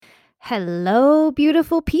Hello,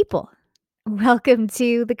 beautiful people. Welcome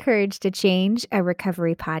to the Courage to Change, a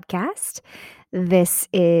recovery podcast. This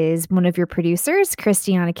is one of your producers,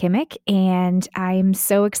 Christiana Kimmick, and I'm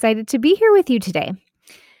so excited to be here with you today.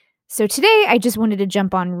 So today, I just wanted to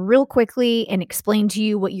jump on real quickly and explain to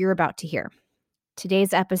you what you're about to hear.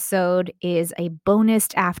 Today's episode is a bonus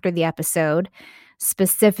after the episode,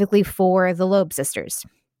 specifically for the Loeb sisters.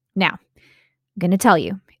 Now, I'm going to tell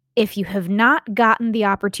you, if you have not gotten the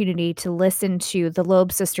opportunity to listen to the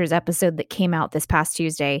Loeb sisters episode that came out this past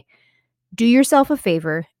Tuesday, do yourself a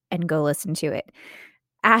favor and go listen to it.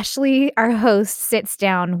 Ashley, our host, sits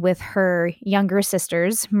down with her younger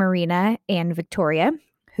sisters, Marina and Victoria,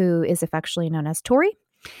 who is affectionately known as Tori,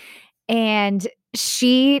 and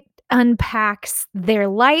she unpacks their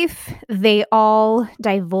life. They all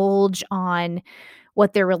divulge on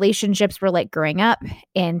what their relationships were like growing up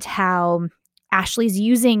and how Ashley's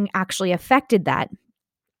using actually affected that.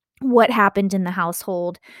 What happened in the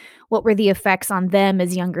household? What were the effects on them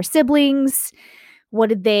as younger siblings? What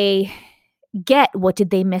did they get? What did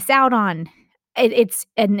they miss out on? It's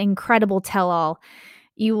an incredible tell-all.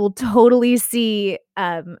 You will totally see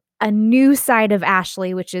a new side of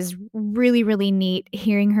Ashley, which is really, really neat,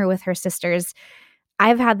 hearing her with her sisters.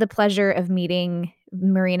 I've had the pleasure of meeting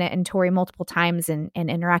Marina and Tori multiple times and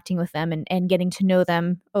interacting with them and getting to know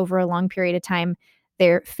them over a long period of time.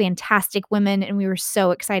 They're fantastic women, and we were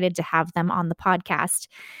so excited to have them on the podcast.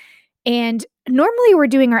 And normally we're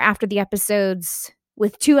doing our after the episodes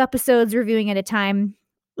with 2 episodes reviewing at a time.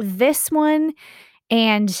 This one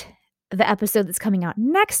and the episode that's coming out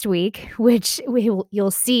next week, which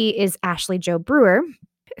you'll see, is Ashley Jo Brewer,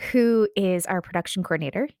 who is our production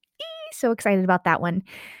coordinator. So excited about that one.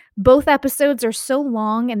 Both episodes are so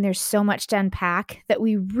long and there's so much to unpack that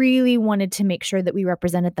we really wanted to make sure that we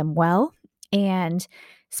represented them well. And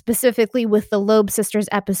specifically with the Loeb sisters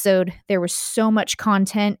episode, there was so much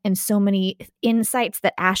content and so many insights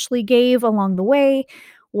that Ashley gave along the way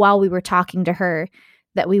while we were talking to her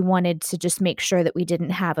that we wanted to just make sure that we didn't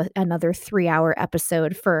have another 3-hour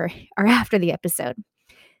episode for our after the episode.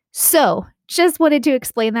 So just wanted to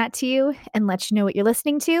explain that to you and let you know what you're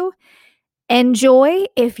listening to. Enjoy.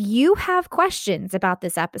 If you have questions about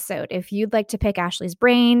this episode, if you'd like to pick Ashley's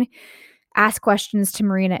brain, ask questions to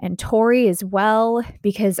Marina and Tori as well,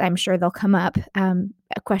 because I'm sure they'll come up.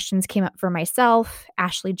 Questions came up for myself.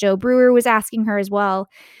 Ashley Jo Brewer was asking her as well.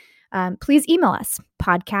 Please email us,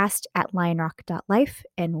 podcast@lionrock.life,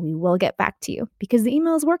 and we will get back to you because the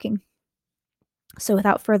email is working. So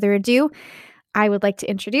without further ado, I would like to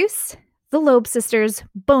introduce the Loeb sisters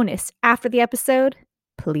bonus after the episode.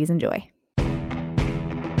 Please enjoy.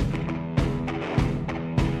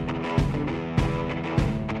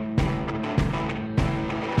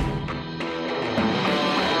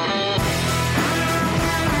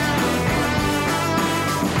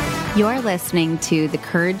 You're listening to The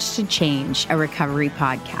Courage to Change, a recovery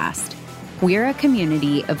podcast. We're a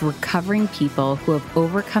community of recovering people who have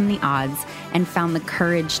overcome the odds and found the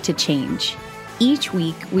courage to change. Each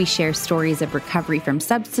week, we share stories of recovery from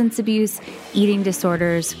substance abuse, eating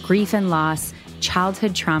disorders, grief and loss,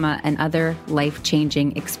 childhood trauma, and other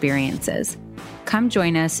life-changing experiences. Come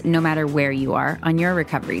join us no matter where you are on your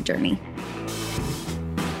recovery journey.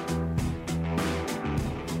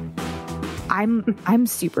 I'm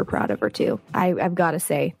super proud of her too. I've got to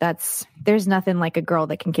say, there's nothing like a girl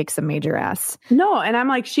that can kick some major ass. No, and I'm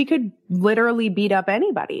like, she could literally beat up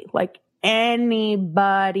anybody, like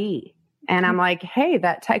anybody. And I'm like, hey,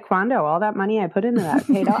 that taekwondo, all that money I put into that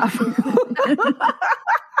paid off.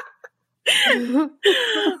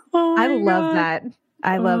 I love that.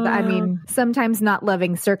 I love that. I mean, sometimes not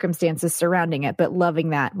loving circumstances surrounding it, but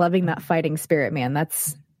loving that fighting spirit, man.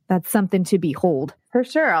 That's something to behold. For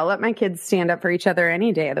sure. I'll let my kids stand up for each other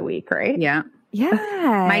any day of the week, right? Yeah.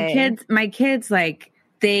 Yeah. My kids, like,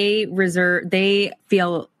 they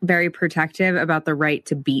feel very protective about the right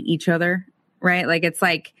to beat each other, right? Like, it's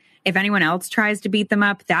like, if anyone else tries to beat them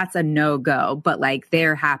up, that's a no-go. But like,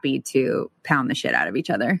 they're happy to pound the shit out of each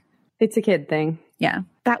other. It's a kid thing. Yeah.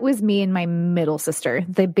 That was me and my middle sister.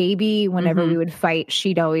 The baby, whenever we would fight,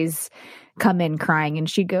 she'd always come in crying and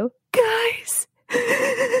she'd go, guys,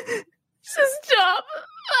 stop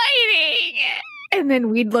fighting. And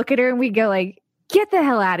then we'd look at her and we'd go like, get the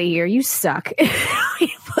hell out of here. You suck.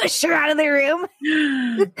 We push her out of the room.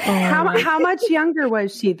 How much younger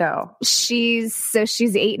was she though? She's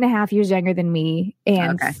 8.5 years younger than me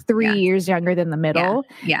and 3 years younger than the middle.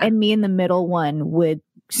 Yeah. And me and the middle one would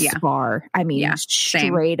spar. I mean,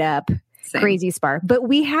 straight up crazy spar. But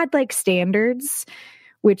we had like standards,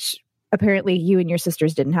 which apparently you and your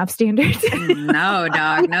sisters didn't have standards. No,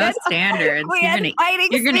 dog, no standards.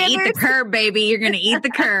 You're gonna eat the curb, baby. You're gonna eat the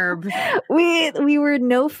curb. We were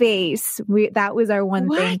no face. That was our one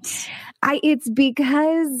thing. It's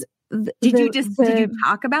because did you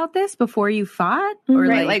talk about this before you fought? Or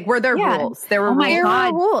like were there rules? There were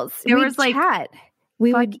rules. There was like chat.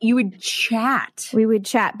 You would chat. We would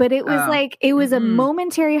chat, but it was it was a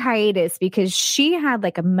momentary hiatus because she had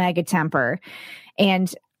like a mega temper,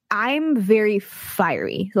 and I'm very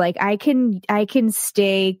fiery. Like I can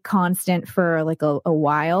stay constant for like a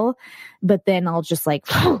while, but then I'll just like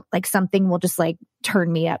something will just like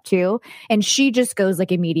turn me up too. And she just goes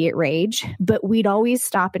like immediate rage, but we'd always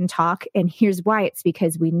stop and talk. And here's why. It's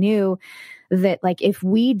because we knew that like if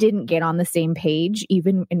we didn't get on the same page,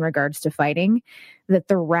 even in regards to fighting, that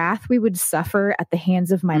the wrath we would suffer at the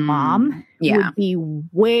hands of my mom would be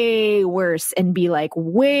way worse and be like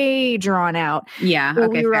way drawn out. Yeah. So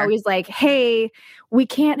we were always like, hey, we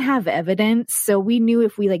can't have evidence. So we knew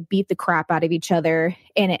if we like beat the crap out of each other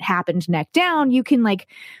and it happened neck down, you can like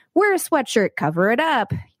wear a sweatshirt, cover it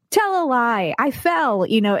up, tell a lie. I fell,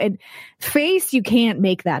 and face, you can't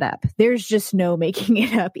make that up. There's just no making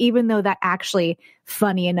it up, even though that actually,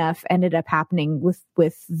 funny enough, ended up happening with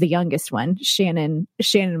the youngest one, Shannon,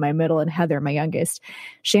 my middle, and Heather, my youngest.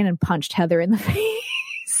 Shannon punched Heather in the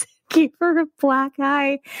face, gave her a black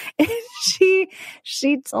eye. And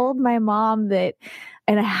she told my mom that,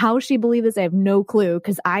 and how she believed this, I have no clue.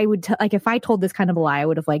 Because I would if I told this kind of a lie, I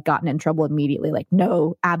would have like gotten in trouble immediately. Like,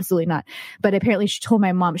 no, absolutely not. But apparently, she told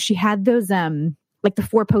my mom she had those like the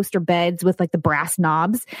 4-poster beds with like the brass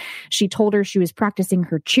knobs. She told her she was practicing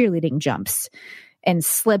her cheerleading jumps and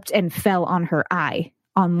slipped and fell on her eye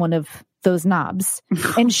on one of those knobs,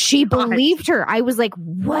 and she believed her. I was like,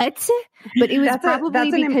 "What?" But it was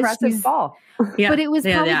that's an impressive fall. Yeah. But it was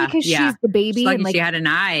probably because she's the baby, and like she had an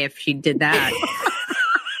eye. If she did that.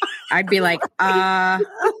 I'd be like,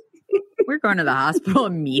 we're going to the hospital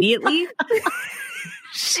immediately.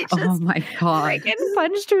 She just oh my God. freaking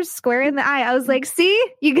punched her square in the eye. I was like, see,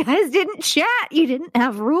 you guys didn't chat. You didn't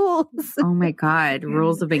have rules. Oh my God.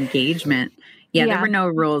 Rules of engagement. Yeah, there were no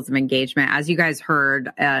rules of engagement. As you guys heard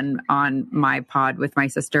on my pod with my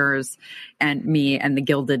sisters and me and the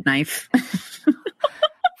gilded knife.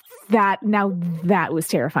 That was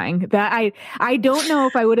terrifying. That I don't know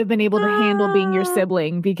if I would have been able to handle being your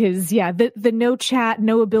sibling because the no chat,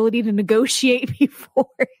 no ability to negotiate before.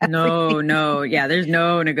 No. Yeah, there's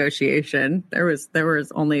no negotiation. There was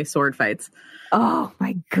only sword fights. Oh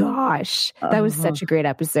my gosh. That was such a great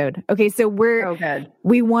episode. Okay, so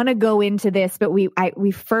we want to go into this, but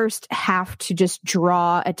we first have to just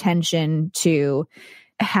draw attention to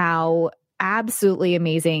how absolutely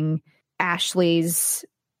amazing Ashley's,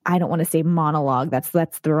 I don't want to say monologue. That's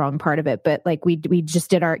the wrong part of it. But like we just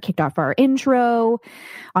kicked off our intro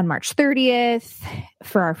on March 30th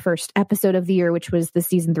for our first episode of the year, which was the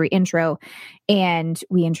season 3 intro. And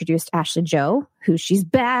we introduced Ashley Joe, who she's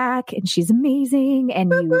back and she's amazing.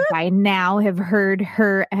 And you by now have heard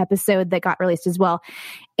her episode that got released as well.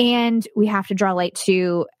 And we have to draw light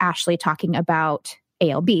to Ashley talking about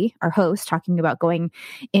ALB, our host, talking about going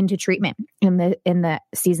into treatment in the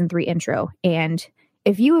season 3 intro. And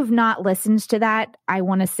if you have not listened to that, I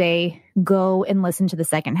want to say go and listen to the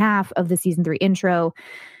second half of the season 3 intro.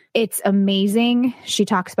 It's amazing. She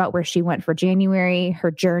talks about where she went for January, her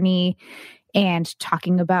journey, and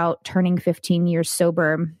talking about turning 15 years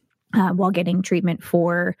sober while getting treatment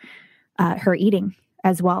for her eating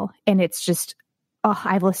as well. And it's just,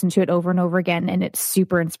 I've listened to it over and over again, and it's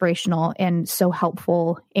super inspirational and so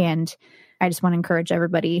helpful. And I just want to encourage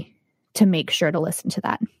everybody to make sure to listen to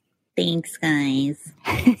that. Thanks, guys.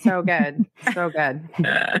 So good. So good.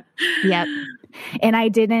 Yep. And I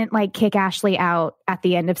didn't kick Ashley out at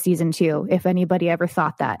the end of season 2, if anybody ever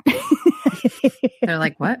thought that. They're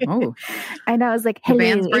like, what? Oh. And I was like, hello, the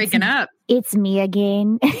band's breaking up. It's me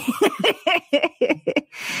again.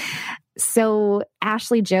 So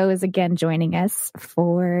Ashley Joe is again joining us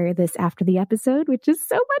for this After the Episode, which is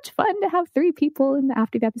so much fun to have 3 people in the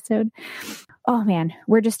After the Episode. Oh man,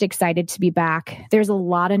 we're just excited to be back. There's a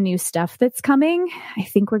lot of new stuff that's coming. I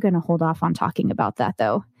think we're going to hold off on talking about that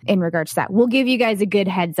though, in regards to that. We'll give you guys a good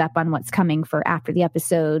heads up on what's coming for After the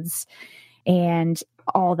Episodes and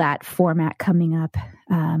all that format coming up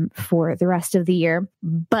for the rest of the year.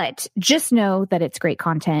 But just know that it's great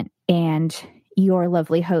content, and your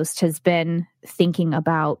lovely host has been thinking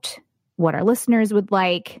about what our listeners would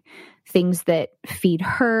like, things that feed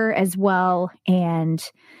her as well. And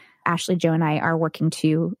Ashley, Joe, and I are working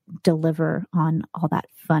to deliver on all that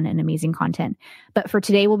fun and amazing content. But for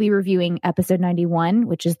today, we'll be reviewing episode 91,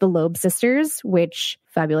 which is the Loeb sisters, which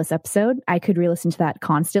fabulous episode. I could re-listen to that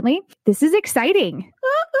constantly. This is exciting.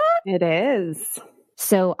 It is.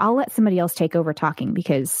 So I'll let somebody else take over talking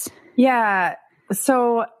because... Yeah.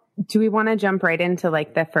 So do we want to jump right into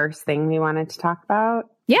like the first thing we wanted to talk about?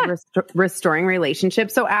 Yeah. Restoring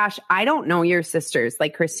relationships. So Ash, I don't know your sisters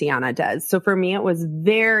like Christiana does. So for me, it was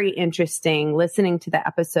very interesting listening to the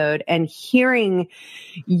episode and hearing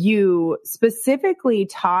you specifically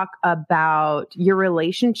talk about your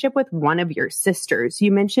relationship with one of your sisters.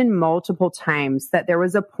 You mentioned multiple times that there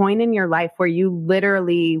was a point in your life where you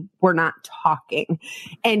literally were not talking.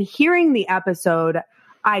 And hearing the episode,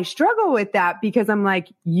 I struggle with that because I'm like,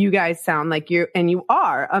 you guys sound like you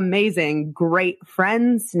are amazing, great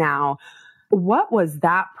friends now. What was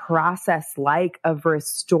that process like of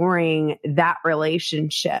restoring that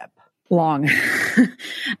relationship? Long.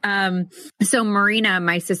 So Marina,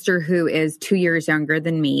 my sister, who is 2 years younger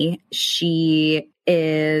than me, she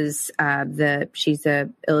is she's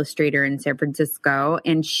a illustrator in San Francisco,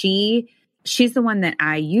 and she's the one that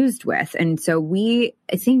I used with. And so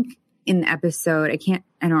I think in the episode,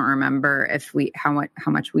 I don't remember how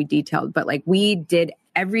much we detailed, but like we did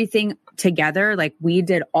everything together. Like we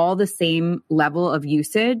did all the same level of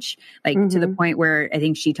usage, like to the point where I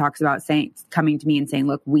think she talks about coming to me and saying,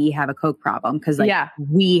 look, we have a Coke problem. Cause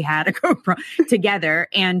we had a Coke problem together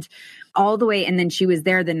and all the way. And then she was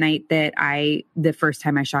there the night that the first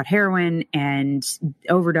time I shot heroin and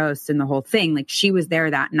overdosed and the whole thing. Like she was there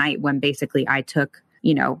that night when basically I took,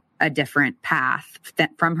 a different path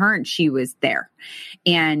from her, and she was there,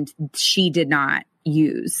 and she did not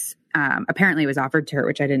use. Apparently, it was offered to her,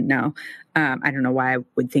 which I didn't know. I don't know why I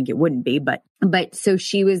would think it wouldn't be, but so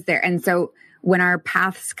she was there, and so when our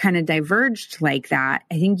paths kind of diverged like that,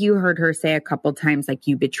 I think you heard her say a couple times, like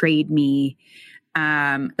you betrayed me.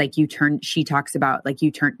 She talks about like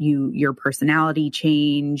your personality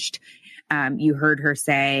changed. You heard her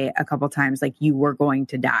say a couple times, like you were going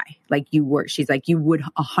to die, she's like, you would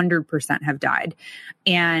 100% have died.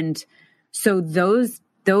 And so those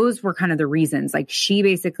were kind of the reasons. Like she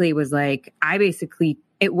basically was like,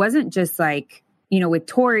 it wasn't just like, with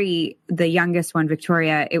Tori, the youngest one,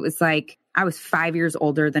 Victoria, it was like, I was 5 years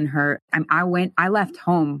older than her. I left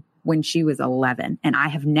home when she was 11 and I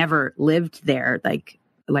have never lived there like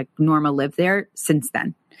Norma lived there since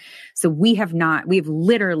then. So we've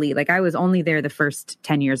literally, like I was only there the first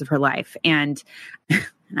 10 years of her life and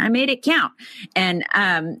I made it count. And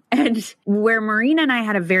where Marina and I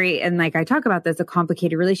had and like I talk about this, a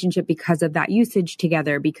complicated relationship because of that usage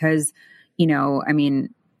together, because,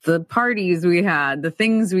 the parties we had, the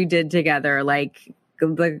things we did together, like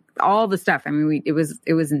all the stuff. I mean, it was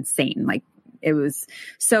insane. Like it was,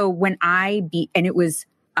 so when and it was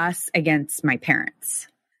us against my parents.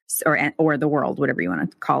 Or the world, whatever you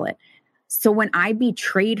want to call it. So when I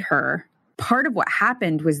betrayed her, part of what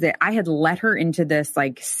happened was that I had let her into this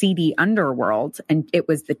like seedy underworld, and it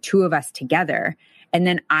was the two of us together. And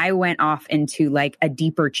then I went off into like a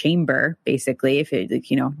deeper chamber, basically,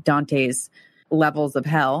 Dante's levels of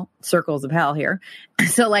hell, circles of hell here.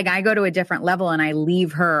 So like I go to a different level and I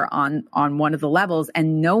leave her on one of the levels,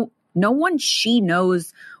 and no one she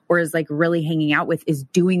knows or is like really hanging out with is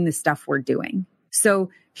doing the stuff we're doing. So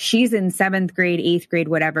she's in 7th grade, 8th grade,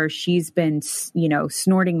 whatever. She's been,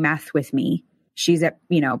 snorting meth with me. She's at,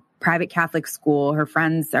 private Catholic school. Her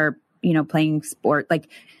friends are, playing sport. Like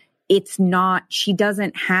she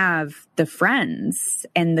doesn't have the friends,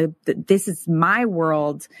 and this is my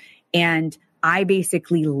world. And I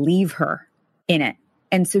basically leave her in it.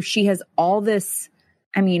 And so she has all this,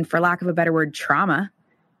 for lack of a better word, trauma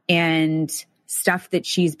and stuff that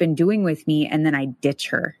she's been doing with me. And then I ditch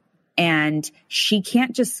her. And she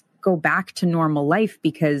can't just go back to normal life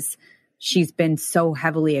because she's been so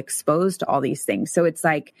heavily exposed to all these things. So it's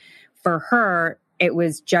like for her, it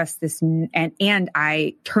was just this, and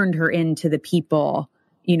I turned her into the people,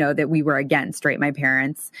 that we were against, right? My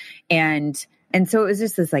parents. And so it was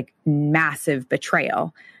just this like massive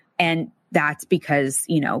betrayal. And that's because,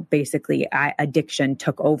 basically addiction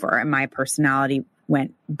took over and my personality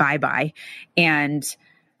went bye-bye. And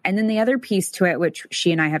then the other piece to it, which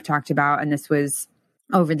she and I have talked about, and this was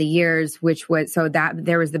over the years, which was, so that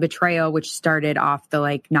there was the betrayal, which started off the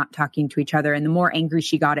like not talking to each other. And the more angry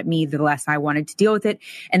she got at me, the less I wanted to deal with it.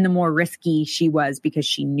 And the more risky she was because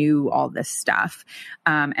she knew all this stuff.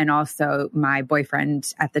 And also my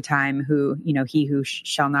boyfriend at the time, who, he who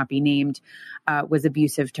shall not be named, was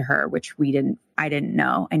abusive to her, which I didn't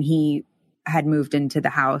know. And he had moved into the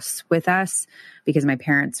house with us because my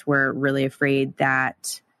parents were really afraid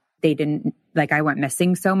that they didn't, like, I went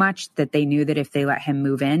missing so much that they knew that if they let him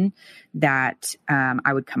move in, that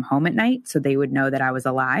I would come home at night. So they would know that I was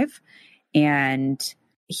alive. And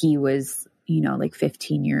he was, like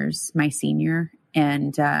 15 years my senior.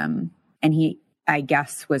 And he, I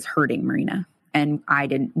guess, was hurting Marina. And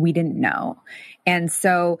we didn't know. And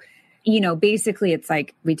so, basically it's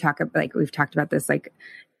like, we've talked about this, like,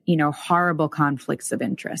 horrible conflicts of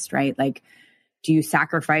interest, right? Like, do you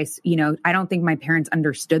sacrifice, I don't think my parents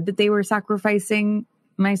understood that they were sacrificing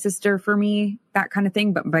my sister for me, that kind of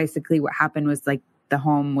thing. But basically what happened was, like, the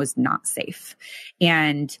home was not safe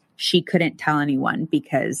and she couldn't tell anyone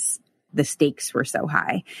because the stakes were so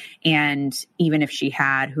high. And even if she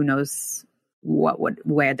had, who knows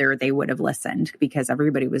whether they would have listened, because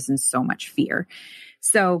everybody was in so much fear.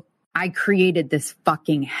 So I created this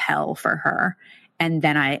fucking hell for her. And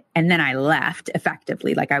then I left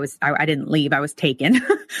effectively. Like, I didn't leave, I was taken,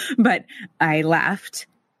 but I left.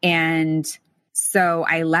 And so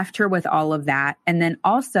I left her with all of that. And then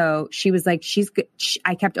also she was like,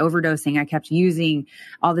 I kept overdosing. I kept using,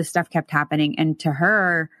 all this stuff kept happening. And to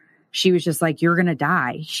her, she was just like, you're going to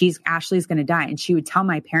die. Ashley's going to die. And she would tell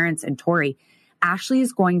my parents and Tori, Ashley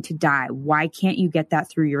is going to die. Why can't you get that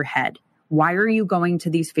through your head? Why are you going to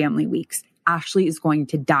these family weeks? Ashley is going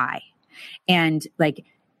to die. And, like,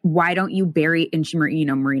 why don't you bury, and she,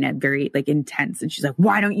 Marina, very, like, intense. And she's like,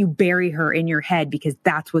 why don't you bury her in your head? Because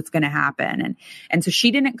that's what's going to happen. And so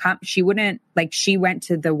she didn't come, she wouldn't, like, she went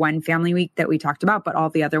to the one family week that we talked about, but all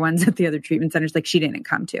the other ones at the other treatment centers, like, she didn't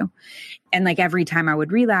come to. And, like, every time I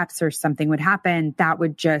would relapse or something would happen, that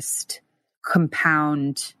would just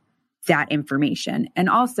compound that information. And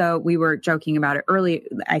also, we were joking about it early.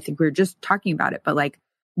 I think we were just talking about it, but, like,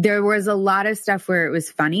 there was a lot of stuff where it was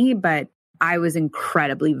funny, but I was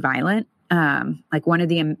incredibly violent. Like, one of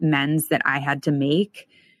the amends that I had to make,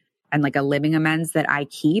 and, like, a living amends that I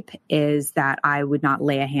keep, is that I would not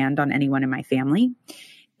lay a hand on anyone in my family.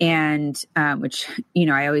 And, which,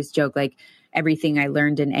 I always joke, like, everything I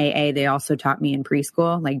learned in AA, they also taught me in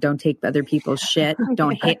preschool. Like, don't take other people's shit.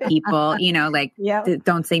 Don't hit people, like,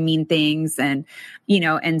 don't say mean things. And,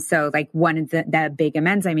 and so, like, one of the big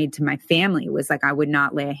amends I made to my family was, like, I would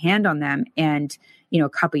not lay a hand on them. And, a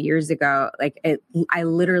couple years ago, like, I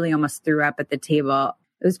literally almost threw up at the table.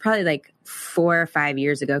 It was probably like 4 or 5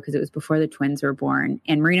 years ago, because it was before the twins were born.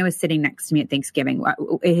 And Marina was sitting next to me at Thanksgiving.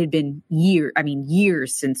 It had been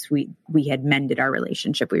years since we had mended our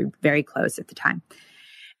relationship. We were very close at the time.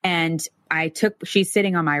 And she's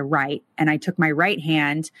sitting on my right, and I took my right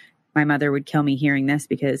hand. My mother would kill me hearing this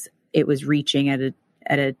because it was reaching at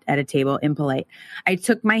a table, impolite. I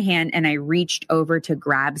took my hand and I reached over to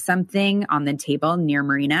grab something on the table near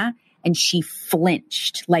Marina, and she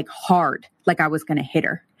flinched, like, hard, like I was going to hit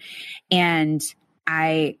her. And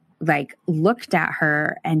I, like, looked at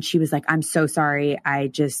her, and she was like, I'm so sorry. I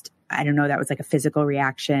don't know. That was like a physical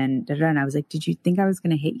reaction. And I was like, did you think I was going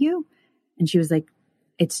to hit you? And she was like,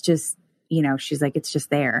 it's just, she's like, it's just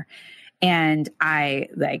there. And I,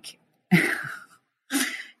 like,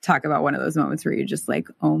 talk about one of those moments where you're just like,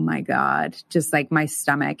 oh my God, just, like, my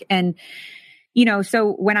stomach. And,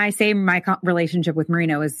 so when I say my relationship with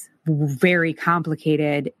Marina was very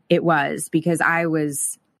complicated, it was because I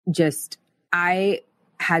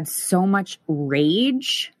had so much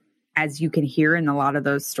rage, as you can hear in a lot of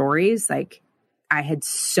those stories. Like, I had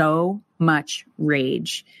so much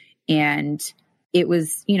rage, and it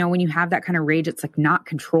was, when you have that kind of rage, it's, like, not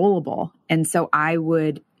controllable. And so I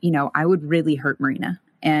would really hurt Marina.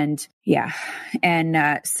 And yeah.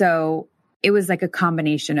 And, so it was like a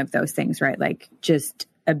combination of those things, right? Like, just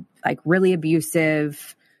like really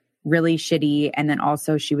abusive, really shitty. And then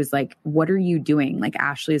also she was like, what are you doing? Like,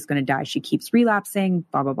 Ashley is going to die. She keeps relapsing,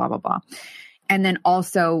 blah, blah, blah, blah, blah. And then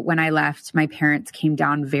also when I left, my parents came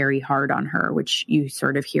down very hard on her, which you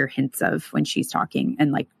sort of hear hints of when she's talking,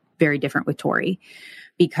 and, like, very different with Tori,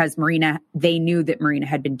 because they knew that Marina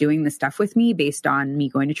had been doing this stuff with me based on me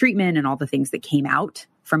going to treatment and all the things that came out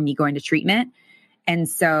from me going to treatment. And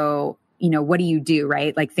so, what do you do,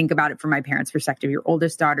 right? Like, think about it from my parents' perspective. Your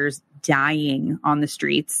oldest daughter's dying on the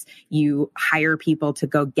streets. You hire people to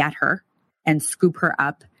go get her and scoop her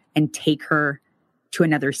up and take her to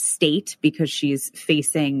another state because she's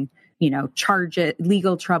facing,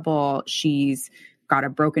 legal trouble. She's got a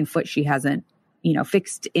broken foot she hasn't,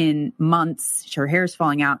 fixed in months. Her hair's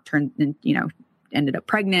falling out, ended up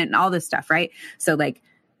pregnant and all this stuff, right? So, like,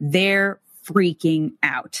 they're freaking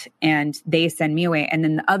out and they send me away. And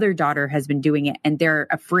then the other daughter has been doing it, and they're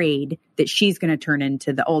afraid that she's going to turn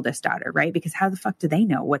into the oldest daughter, right? Because how the fuck do they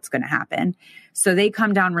know what's going to happen? So they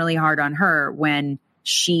come down really hard on her when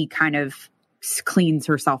she kind of cleans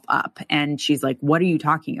herself up. And she's like, what are you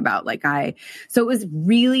talking about? So it was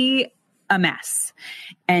really a mess.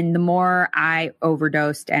 And the more I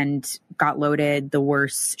overdosed and got loaded, the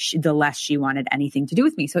worse, the less she wanted anything to do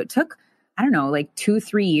with me. So it took, I don't know, like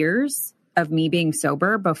 2-3 years of me being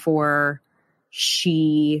sober before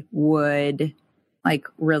she would like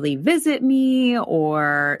really visit me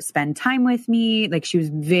or spend time with me. Like she was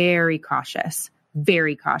very cautious.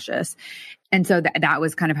 And so that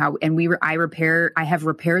was kind of how, and I have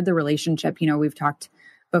repaired the relationship. We've talked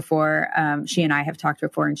before. She and I have talked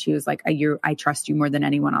before, and she was like, I trust you more than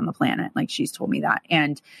anyone on the planet. Like she's told me that.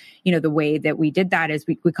 And, the way that we did that is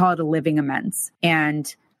we call it a living amends.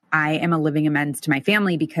 And I am a living amends to my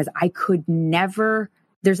family because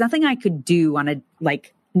there's nothing I could do on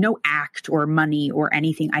no act or money or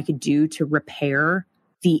anything I could do to repair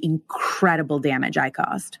the incredible damage I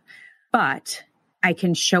caused. But I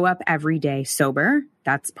can show up every day sober.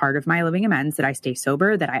 That's part of my living amends, that I stay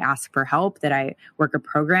sober, that I ask for help, that I work a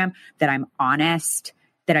program, that I'm honest,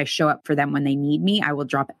 that I show up for them when they need me. I will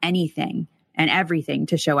drop anything and everything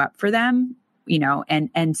to show up for them,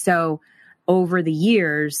 and so over the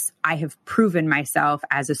years, I have proven myself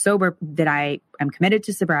as a sober that I am committed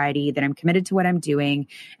to sobriety, that I'm committed to what I'm doing,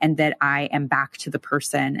 and that I am back to the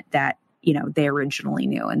person that they originally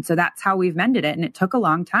knew. And so that's how we've mended it. And it took a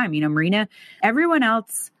long time. Marina, everyone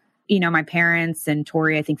else, my parents and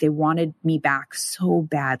Tori, I think they wanted me back so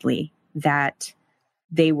badly that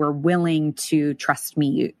they were willing to trust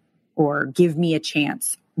me or give me a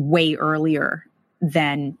chance way earlier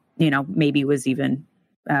than, maybe was even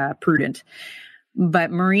prudent.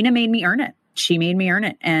 But Marina made me earn it. She made me earn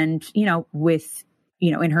it. And,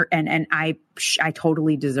 in her, and I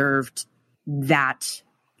totally deserved that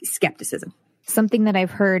skepticism. Something that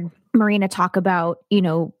I've heard Marina talk about,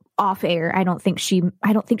 off air. I don't think she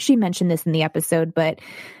mentioned this in the episode, but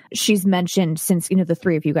she's mentioned, since, the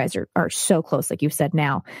three of you guys are so close, like you've said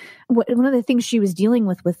now, one of the things she was dealing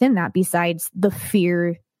with within that, besides the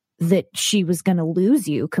fear that she was going to lose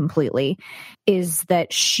you completely, is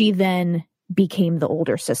that she then became the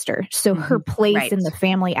older sister. So her place in the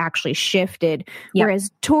family actually shifted. Yep.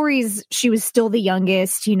 Whereas Tori's, she was still the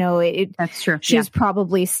youngest, that's true. She was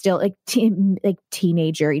probably still like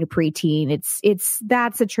teenager, preteen.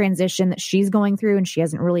 That's a transition that she's going through, and she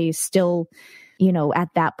hasn't really still, at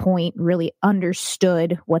that point really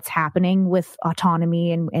understood what's happening with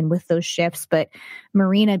autonomy and with those shifts. But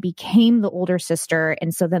Marina became the older sister.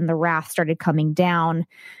 And so then the wrath started coming down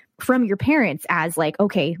from your parents as like,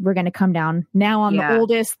 okay, we're going to come down now on the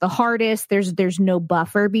oldest, the hardest. There's no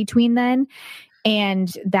buffer between then.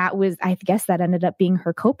 And that was, I guess that ended up being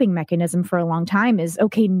her coping mechanism for a long time, is,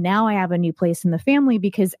 okay, now I have a new place in the family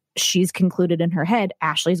because she's concluded in her head,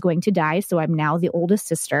 Ashley's going to die. So I'm now the oldest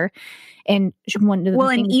sister. And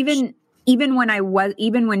even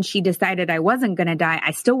when she decided I wasn't going to die,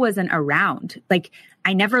 I still wasn't around. Like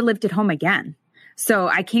I never lived at home again. So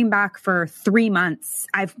I came back for 3 months.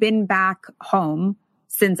 I've been back home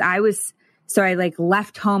since I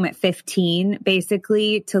left home at 15,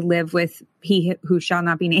 basically, to live with he who shall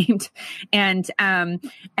not be named. And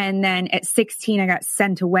then at 16, I got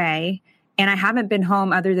sent away, and I haven't been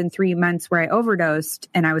home other than 3 months where I overdosed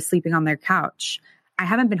and I was sleeping on their couch. I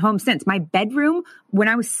haven't been home since. My bedroom, when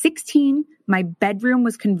I was 16, my bedroom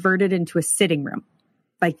was converted into a sitting room.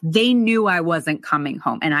 Like they knew I wasn't coming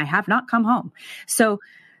home, and I have not come home. So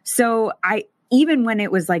even when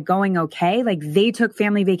it was like going okay, like they took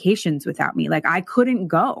family vacations without me. Like I couldn't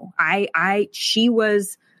go. She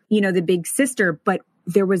was, the big sister, but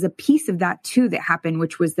there was a piece of that too that happened,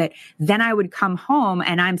 which was that then I would come home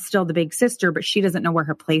and I'm still the big sister, but she doesn't know where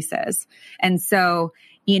her place is. And so,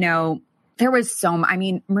 there was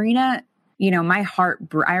Marina, my heart,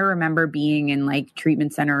 I remember being in like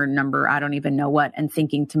treatment center number, I don't even know what, and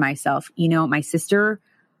thinking to myself, my sister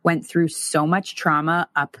went through so much trauma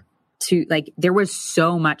up to like, there was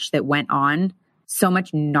so much that went on, so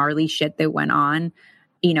much gnarly shit that went on.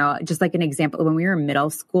 Just like an example, when we were in middle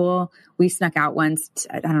school, we snuck out once,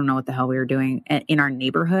 I don't know what the hell we were doing in our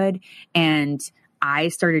neighborhood. And I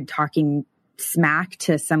started talking smack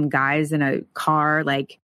to some guys in a car,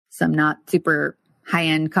 like some not super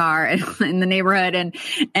high-end car in the neighborhood.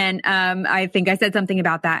 And I think I said something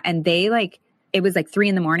about that. And they it was like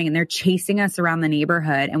 3 a.m, and they're chasing us around the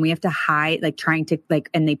neighborhood, and we have to hide, like trying to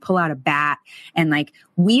and they pull out a bat, and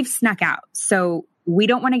we've snuck out. So we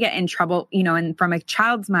don't want to get in trouble, and from a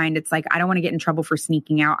child's mind, it's like, I don't want to get in trouble for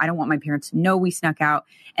sneaking out. I don't want my parents to know we snuck out.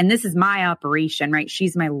 And this is my operation, right?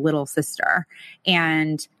 She's my little sister.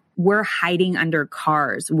 And we're hiding under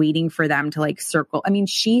cars, waiting for them to circle. I mean,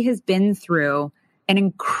 she has been through an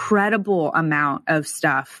incredible amount of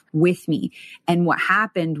stuff with me. And what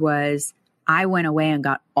happened was I went away and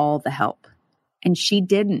got all the help, and she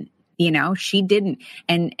didn't. She didn't.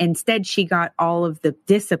 And instead she got all of the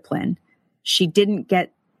discipline. She didn't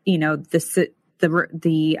get, the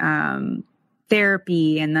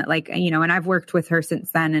therapy and that, like, and I've worked with her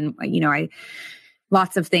since then. And,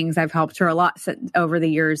 lots of things I've helped her a lot over the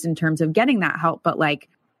years in terms of getting that help. But like,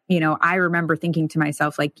 I remember thinking to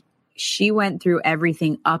myself, like, she went through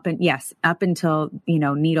everything up until,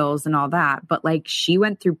 needles and all that. But like, she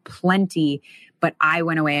went through plenty, but I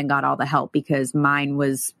went away and got all the help because mine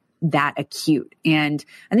was that acute. And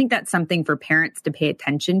I think that's something for parents to pay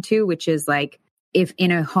attention to, which is like, if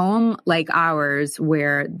in a home like ours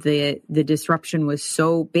where the disruption was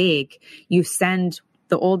so big, you send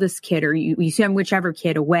the oldest kid or you send whichever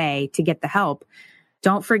kid away to get the help,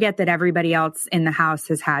 don't forget that everybody else in the house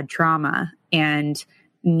has had trauma and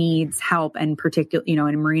needs help. And particularly,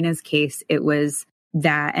 in Marina's case, it was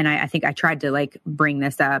that, and I think I tried to like bring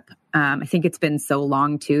this up. I think it's been so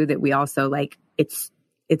long too that we also like, it's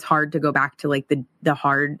hard to go back to like the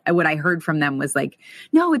hard, what I heard from them was like,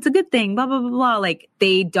 no, it's a good thing, blah, blah, blah, blah. Like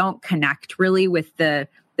they don't connect really with the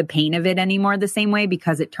pain of it anymore the same way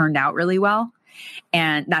because it turned out really well.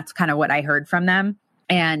 And that's kind of what I heard from them.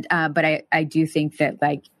 And, but I do think that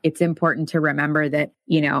like, it's important to remember that,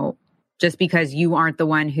 just because you aren't the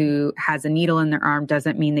one who has a needle in their arm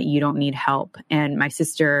doesn't mean that you don't need help. And my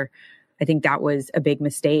sister, I think that was a big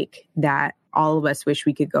mistake that all of us wish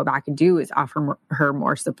we could go back and do, is offer her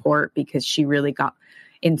more support, because she really got,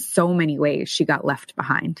 in so many ways, she got left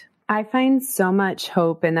behind. I find so much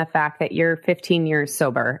hope in the fact that you're 15 years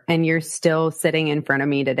sober and you're still sitting in front of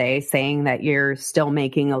me today saying that you're still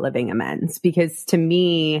making a living amends. Because to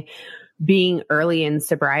me, being early in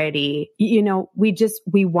sobriety,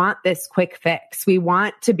 we want this quick fix. We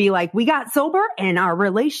want to be like, we got sober and our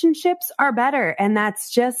relationships are better. And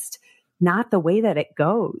that's just not the way that it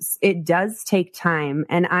goes. It does take time.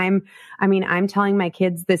 And I'm telling my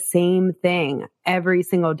kids the same thing every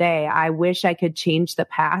single day. I wish I could change the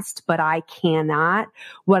past, but I cannot.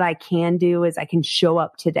 What I can do is I can show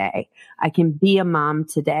up today. I can be a mom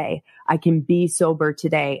today. I can be sober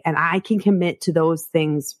today, and I can commit to those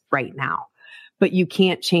things right now. But you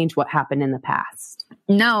can't change what happened in the past.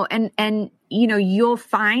 No. And you'll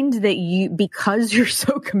find that because you're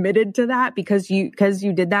so committed to that, because you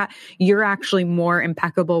did that, you're actually more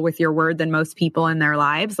impeccable with your word than most people in their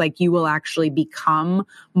lives. Like you will actually become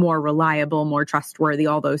more reliable, more trustworthy,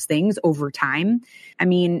 all those things over time. I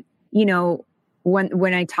mean,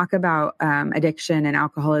 when I talk about addiction and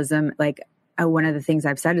alcoholism, like one of the things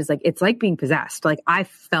I've said is like, it's like being possessed. Like I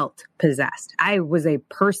felt possessed. I was a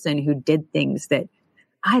person who did things that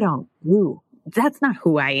I don't do. That's not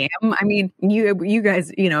who I am. I mean, you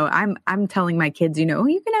guys, I'm telling my kids, you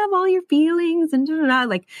can have all your feelings and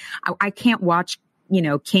like, I can't watch,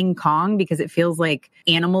 King Kong because it feels like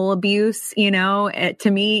animal abuse,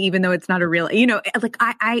 to me, even though it's not a real, like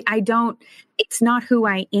I don't, it's not who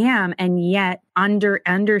I am. And yet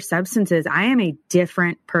under substances, I am a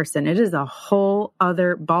different person. It is a whole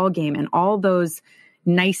other ball game, and all those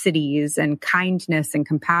niceties and kindness and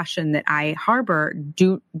compassion that I harbor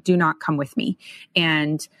do not come with me.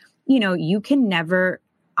 And,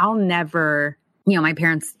 I'll never,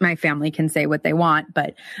 my family can say what they want,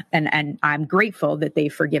 but, and I'm grateful that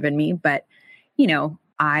they've forgiven me, but,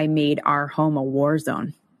 I made our home a war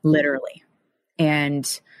zone, literally.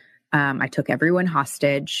 And, I took everyone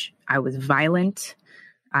hostage. I was violent.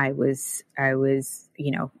 I was,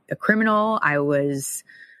 a criminal. I was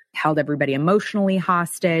held everybody emotionally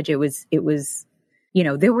hostage. It was, there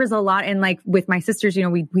was a lot. And like with my sisters,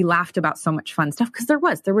 we laughed about so much fun stuff because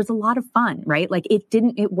there was a lot of fun, right? Like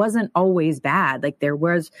it wasn't always bad. Like there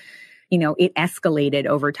was, it escalated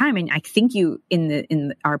over time. And I think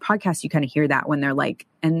in our podcast, you kind of hear that when they're like,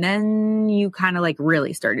 and then you kind of like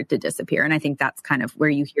really started to disappear. And I think that's kind of where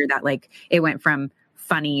you hear that, like it went from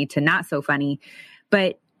funny to not so funny.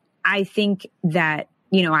 But I think that,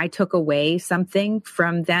 I took away something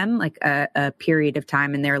from them, like a period of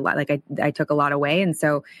time in their life. Like I took a lot away. And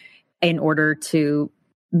so in order to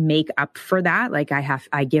make up for that, like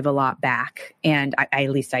I give a lot back, and at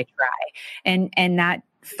least I try. And that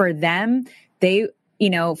for them, they,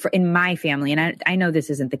 in my family, and I know this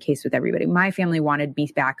isn't the case with everybody. My family wanted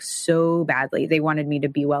me back so badly. They wanted me to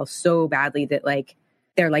be well so badly that like,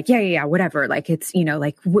 they're like, yeah, whatever. Like it's,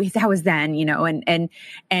 like that was then,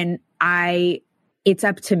 and it's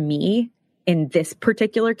up to me in this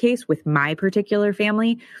particular case with my particular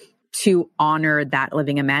family to honor that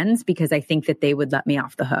living amends, because I think that they would let me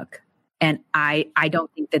off the hook. And I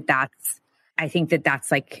don't think that I think that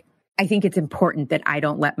that's like, I think it's important that I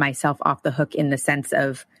don't let myself off the hook in the sense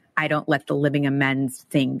of I don't let the living amends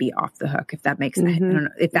thing be off the hook, if that makes sense. I don't know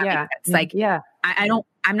if that makes sense. Like, I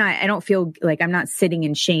don't feel like I'm not sitting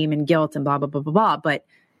in shame and guilt and blah, blah, blah, blah, blah. But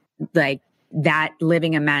like that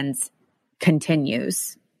living amends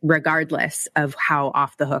continues regardless of how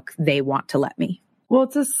off the hook they want to let me.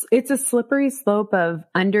 Well, it's a slippery slope of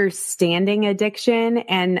understanding addiction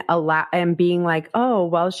and being like, oh,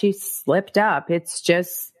 well, she slipped up. It's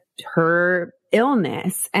just her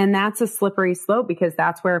illness. And that's a slippery slope, because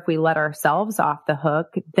that's where if we let ourselves off the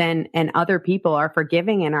hook, then, and other people are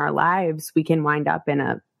forgiving in our lives, we can wind up in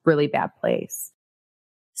a really bad place.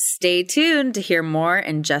 Stay tuned to hear more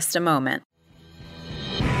in just a moment.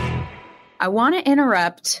 I want to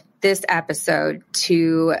interrupt this episode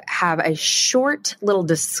to have a short little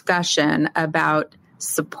discussion about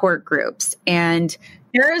support groups. And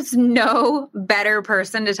there is no better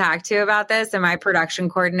person to talk to about this than my production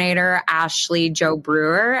coordinator, Ashley Jo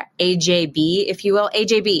Brewer, AJB, if you will.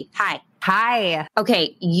 AJB, hi. Hi.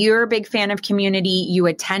 Okay, you're a big fan of community. You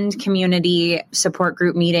attend community support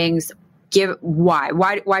group meetings.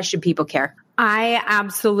 Why should people care? I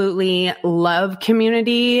absolutely love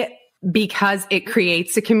community because it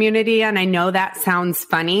creates a community. And I know that sounds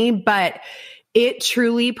funny, but it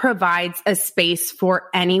truly provides a space for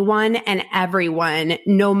anyone and everyone,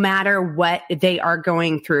 no matter what they are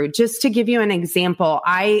going through. Just to give you an example,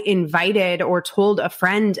 I invited or told a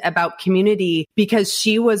friend about community because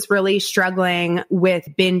she was really struggling with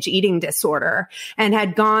binge eating disorder and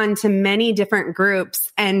had gone to many different groups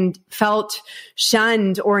and felt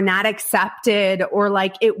shunned or not accepted, or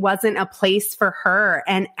like it wasn't a place for her.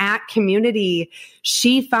 And at community,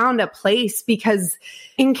 she found a place, because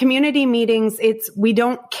in community meetings, we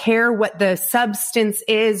don't care what the substance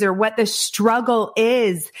is or what the struggle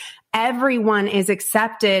is. Everyone is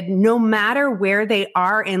accepted no matter where they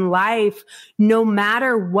are in life, no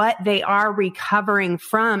matter what they are recovering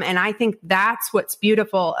from. And I think that's what's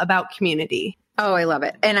beautiful about community. Oh, I love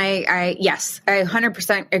it. And yes, I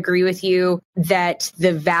 100% agree with you that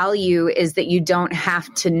the value is that you don't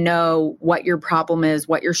have to know what your problem is,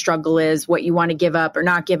 what your struggle is, what you want to give up or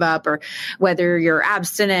not give up, or whether you're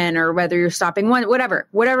abstinent or whether you're stopping whatever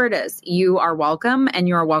it is. You are welcome, and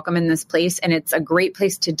you are welcome in this place. And it's a great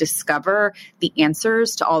place to discover the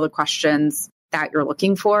answers to all the questions that you're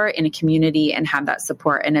looking for in a community and have that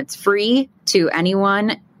support. And it's free to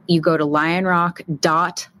anyone. You go to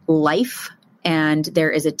lionrock.life. And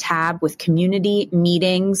there is a tab with community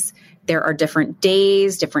meetings. There are different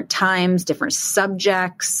days, different times, different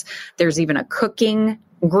subjects. There's even a cooking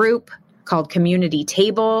group called Community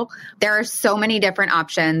Table. There are so many different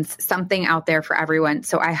options, something out there for everyone.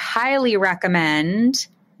 So I highly recommend,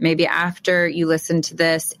 maybe after you listen to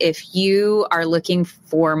this, if you are looking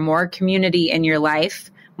for more community in your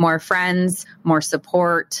life, more friends, more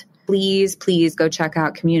support, please go check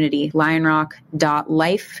out community,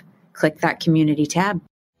 lionrock.life. Click that community tab.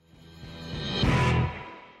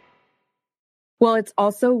 Well, it's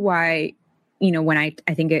also why, when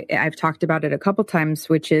I've talked about it a couple times,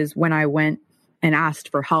 which is when I went and asked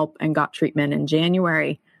for help and got treatment in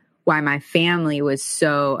January, why my family was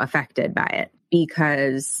so affected by it.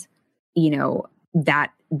 Because, I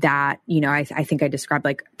think I described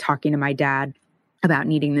like talking to my dad about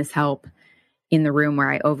needing this help in the room where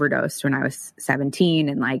I overdosed when I was 17,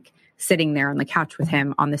 and like sitting there on the couch with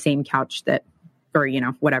him on the same couch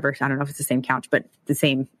whatever. I don't know if it's the same couch, but the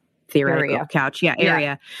same theoretical area. Couch. Yeah.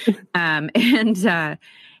 Area. That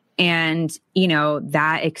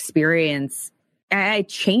experience, I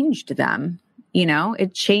changed them,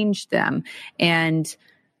 it changed them. And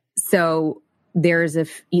so there's a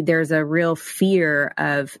real fear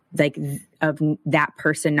of that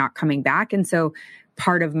person not coming back. And so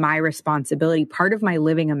part of my responsibility, part of my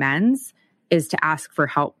living amends is to ask for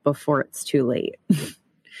help before it's too late.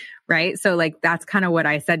 Right. So like, that's kind of what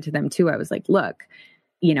I said to them too. I was like, look,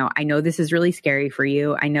 I know this is really scary for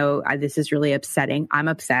you. I know this is really upsetting. I'm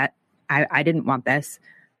upset. I didn't want this,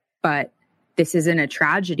 but this isn't a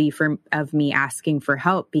tragedy of me asking for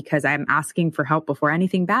help, because I'm asking for help before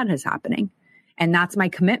anything bad is happening. And that's my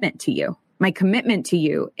commitment to you. My commitment to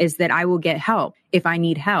you is that I will get help if I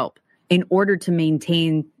need help in order to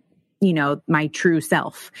maintain my true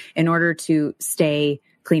self, in order to stay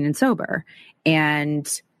clean and sober,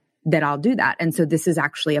 and that I'll do that. And so this is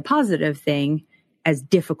actually a positive thing, as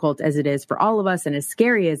difficult as it is for all of us and as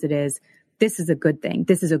scary as it is. This is a good thing.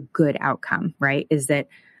 This is a good outcome, right? Is that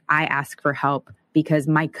I ask for help because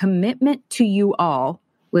my commitment to you all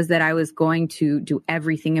was that I was going to do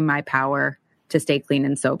everything in my power to stay clean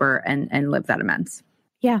and sober and live that amends.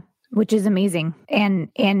 Yeah. which is amazing.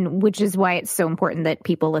 And which is why it's so important that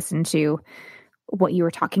people listen to what you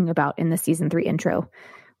were talking about in the season 3 intro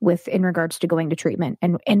in regards to going to treatment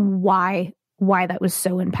and why that was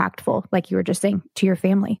so impactful, like you were just saying, to your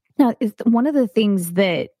family. Now, one of the things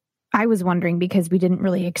that I was wondering, because we didn't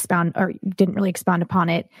really expound upon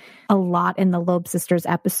it a lot in the Loeb sisters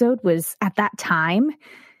episode, was at that time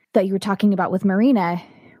that you were talking about with Marina,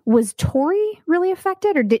 was Tori really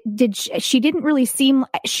affected, or did she didn't really seem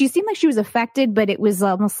like she was affected, but it was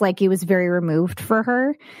almost like it was very removed for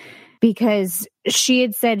her, because she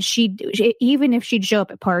had said she even if she'd show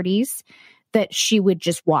up at parties, that she would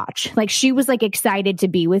just watch. Like, she was like excited to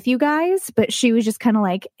be with you guys, but she was just kind of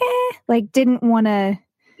like, like didn't want to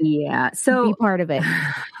be part of it.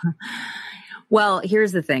 Well,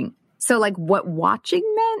 here's the thing. So like what watching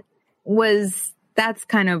meant was that's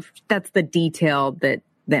the detail that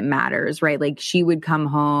matters, right? Like, she would come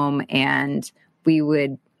home and we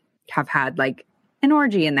would have had like an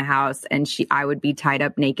orgy in the house, and I would be tied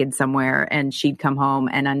up naked somewhere, and she'd come home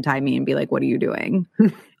and untie me and be like, "What are you doing?"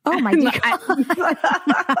 Oh my God.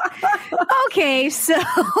 Okay, so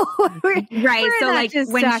we're so not like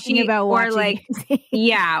just when talking about watching,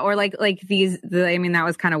 or like I mean, that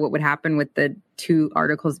was kind of what would happen with the 2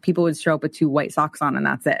 articles. People would show up with 2 white socks on, and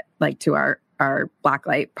that's it. Like, to our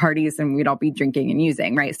blacklight parties, and we'd all be drinking and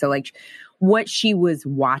using, right? So like what she was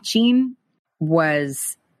watching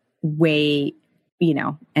was way,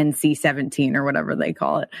 NC-17 or whatever they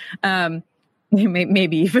call it.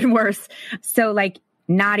 Maybe even worse. So like,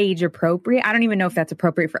 not age appropriate. I don't even know if that's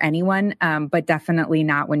appropriate for anyone, but definitely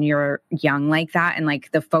not when you're young like that. And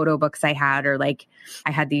like the photo books I had, or like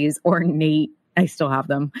I had these ornate, I still have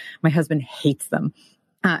them. My husband hates them.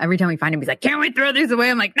 Every time we find them, he's like, "Can't we throw these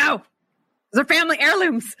away?" I'm like, "No, those are family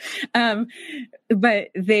heirlooms." But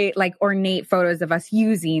they like ornate photos of us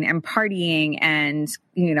using and partying and,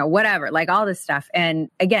 whatever, like all this stuff. And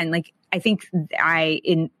again, like, I think I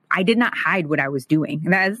did not hide what I was doing.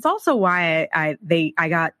 And that's also why I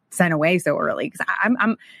got sent away so early. Cause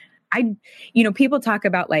people talk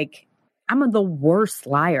about like, I'm the worst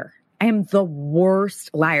liar. I am the worst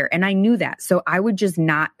liar. And I knew that. So I would just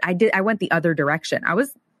I went the other direction. I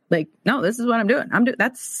was like, no, this is what I'm doing.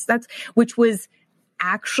 That's which was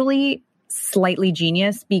actually slightly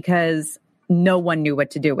genius, because no one knew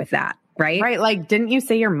what to do with that. Right. Right. Like, didn't you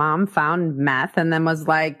say your mom found meth and then was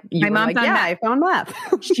like, my mom found meth. I found meth.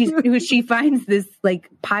 She finds this like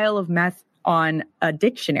pile of meth on a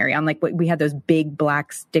dictionary, on like what we had, those big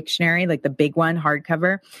Black's dictionary, like the big one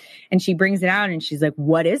hardcover. And she brings it out and she's like,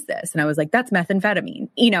 "What is this?" And I was like, "That's methamphetamine,"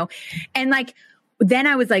 and like, then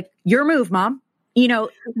I was like, "Your move, Mom,"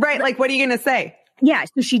 right. Like, what are you going to say? Yeah.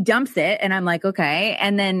 So she dumps it and I'm like, okay.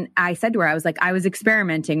 And then I said to her, I was like, "I was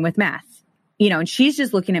experimenting with meth." And she's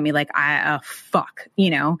just looking at me like, fuck,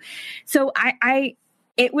 So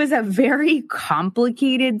it was a very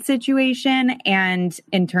complicated situation. And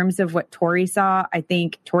in terms of what Tori saw, I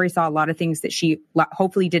think Tori saw a lot of things that she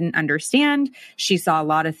hopefully didn't understand. She saw a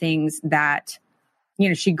lot of things that,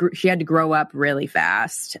 she had to grow up really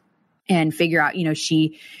fast and figure out,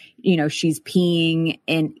 she's peeing,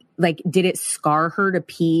 and like, did it scar her to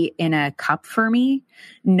pee in a cup for me?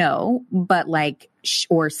 No, but like,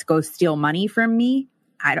 or go steal money from me.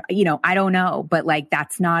 I don't know, but like,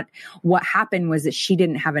 that's not what happened. Was that she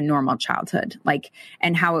didn't have a normal childhood, like,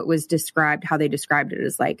 and how it was described, how they described it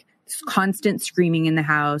as like constant screaming in the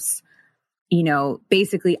house.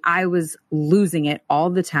 Basically I was losing it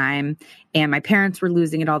all the time and my parents were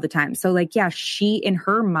losing it all the time. So like, yeah, she, in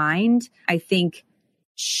her mind, I think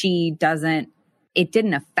it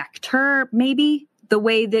didn't affect her maybe the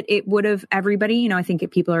way that it would have everybody. I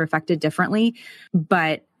think people are affected differently,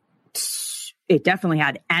 but it definitely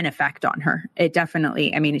had an effect on her.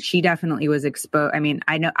 She definitely was exposed.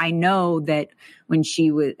 I know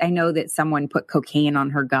that someone put cocaine on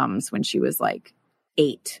her gums when she was like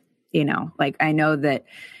 8, like, I know that,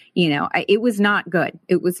 it was not good.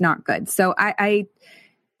 It was not good. So I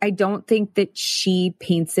don't think that she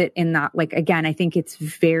paints it in that, like, again, I think it's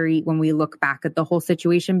when we look back at the whole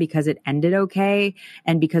situation, because it ended okay.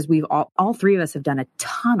 And because we've all 3 of us have done a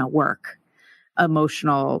ton of work,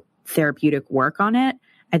 emotional, therapeutic work on it.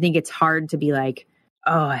 I think it's hard to be like,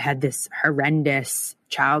 oh, I had this horrendous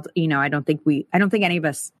child. I don't think any of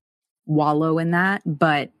us wallow in that,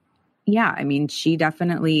 but yeah,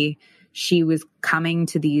 she was coming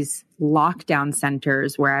to these lockdown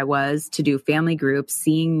centers where I was to do family groups,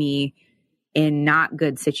 seeing me in not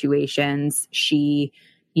good situations. She,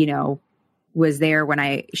 was there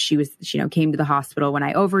when she came to the hospital when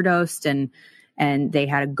I overdosed, and they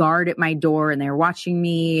had a guard at my door and they were watching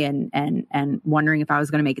me and wondering if I was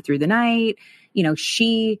going to make it through the night.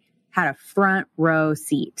 She had a front row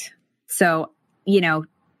seat. So,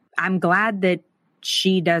 I'm glad that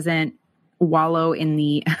she doesn't wallow in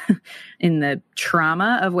the in the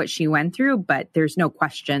trauma of what she went through, but there's no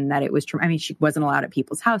question that it was she wasn't allowed at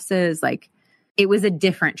people's houses. Like, it was a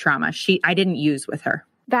different trauma. I didn't use with her.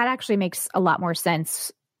 That actually makes a lot more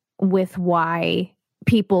sense with why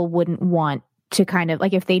people wouldn't want to kind of,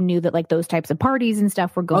 like, if they knew that, like, those types of parties and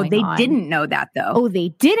stuff were going on. Oh, they didn't know that, though. Oh, they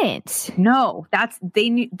didn't? No, that's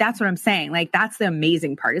what I'm saying. Like, that's the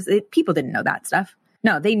amazing part, is people didn't know that stuff.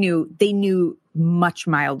 No, they knew much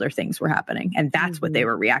milder things were happening, and that's what they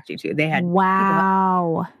were reacting to. They had,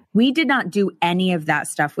 wow. We did not do any of that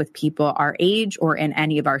stuff with people our age or in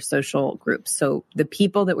any of our social groups. So the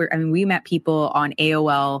people that we met people on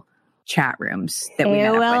AOL chat rooms that we met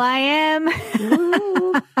up with. I am.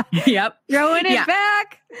 Yep. Throwing it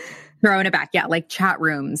back. Throwing it back. Yeah. Like chat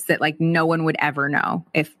rooms that, like, no one would ever know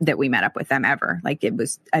that we met up with them ever. Like, it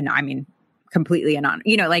was, completely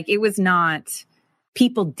anonymous. Like, it was not,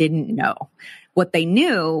 people didn't know. What they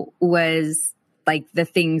knew was, like, the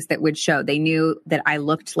things that would show. They knew that I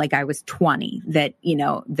looked like I was 20, that,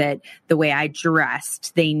 that the way I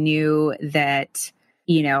dressed, they knew that,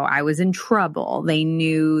 I was in trouble. They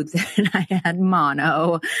knew that I had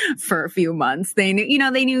mono for a few months. They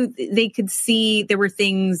knew, they could see there were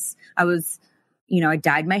things I was, I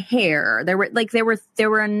dyed my hair. There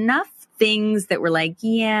were enough things that were like,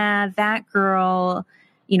 yeah, that girl,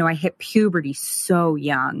 I hit puberty so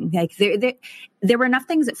young. Like, there were enough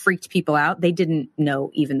things that freaked people out. They didn't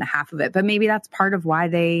know even the half of it, but maybe that's part of why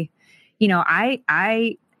they,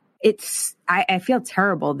 I feel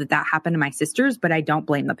terrible that happened to my sisters, but I don't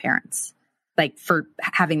blame the parents, like, for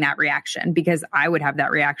having that reaction, because I would have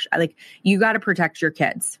that reaction. Like, you got to protect your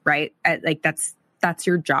kids, right? Like, that's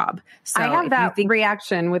your job. So I have that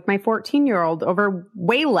reaction with my 14-year-old over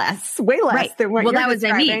way less right. than what you're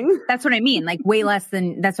describing. That's what I mean. Like, way less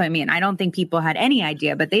than, that's what I mean. I don't think people had any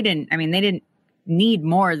idea, but they didn't need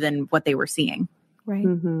more than what they were seeing. Right.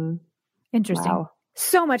 Mm-hmm. Interesting. Wow.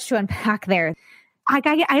 So much to unpack there. Like,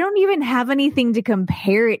 I don't even have anything to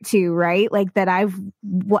compare it to, right? Like, that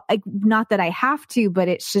not that I have to, but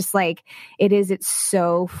it's just like, it's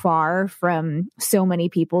so far from so many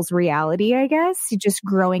people's reality, I guess, just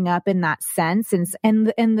growing up in that sense, and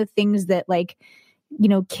the things that, like,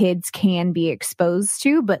 kids can be exposed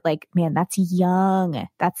to, but, like, man, that's young.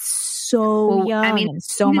 That's so young, and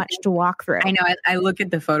so much to walk through. I know. I look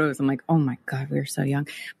at the photos, I'm like, oh my God, we were so young.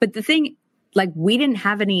 But the thing, like, we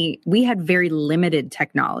had very limited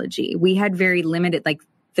technology. We had very limited,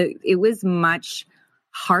 it was much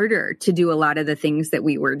harder to do a lot of the things that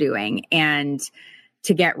we were doing, and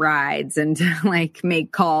to get rides, and to, like,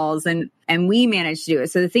 make calls, and we managed to do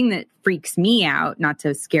it. So the thing that freaks me out, not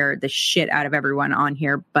to scare the shit out of everyone on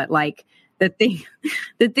here, but, like, the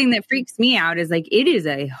thing that freaks me out is, like, it is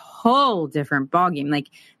a whole different ballgame. Like,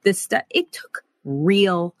 this stuff, it took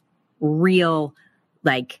real,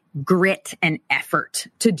 like, grit and effort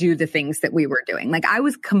to do the things that we were doing. Like, I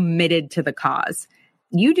was committed to the cause.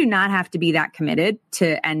 You do not have to be that committed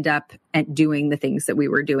to end up at doing the things that we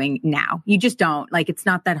were doing now. You just don't. Like, it's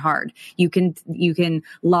not that hard. You can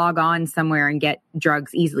log on somewhere and get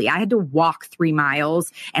drugs easily. I had to walk 3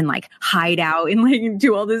 miles and, like, hide out and, like,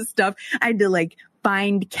 do all this stuff. I had to, like,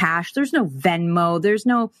 find cash. There's no Venmo. There's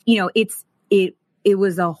no, it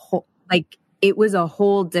was a whole, like, it was a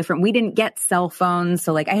whole different, we didn't get cell phones.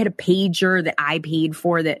 So, like, I had a pager that I paid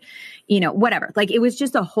for that, whatever. Like, it was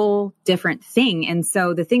just a whole different thing. And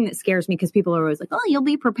so the thing that scares me, because people are always like, oh, you'll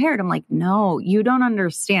be prepared. I'm like, no, you don't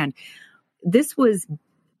understand.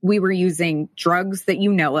 We were using drugs that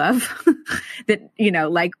you know of that,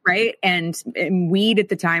 like, right. And weed at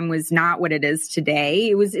the time was not what it is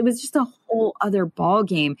today. It was just a whole other ball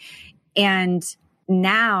game. And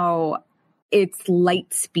now it's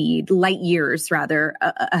light years rather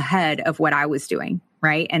ahead of what I was doing.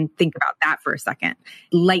 Right. And think about that for a second.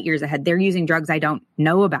 Light years ahead. They're using drugs I don't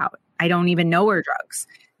know about. I don't even know are drugs.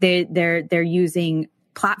 They're using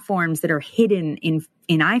platforms that are hidden in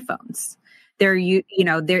iPhones.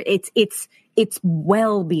 It's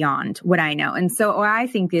well beyond what I know. And so what I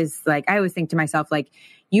think is, like, I always think to myself, like,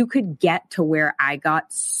 you could get to where I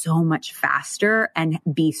got so much faster and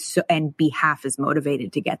be half as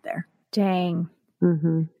motivated to get there. Dang.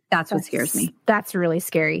 Mm-hmm. That's what scares me. That's really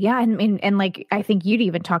scary. Yeah. And like, I think you'd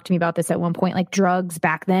even talked to me about this at one point, like, drugs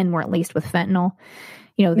back then weren't laced with fentanyl.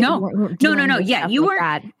 No. Yeah. You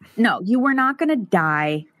weren't. No, you were not going to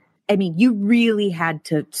die. I mean, you really had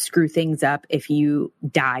to screw things up if you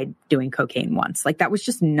died doing cocaine once. Like, that was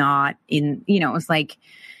just not in, it was like,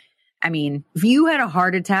 I mean, if you had a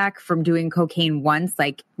heart attack from doing cocaine once,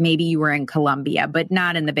 like maybe you were in Colombia, but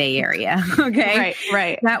not in the Bay Area. Okay.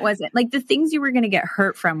 Right. That wasn't like the things you were going to get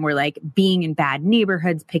hurt from were like being in bad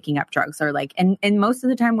neighborhoods, picking up drugs, or like, and most of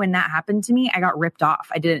the time when that happened to me, I got ripped off.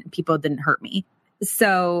 People didn't hurt me.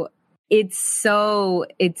 So it's so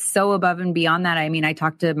above and beyond that. I mean, I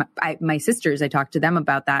talked to my sisters, I talked to them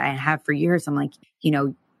about that. I have for years. I'm like,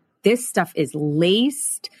 this stuff is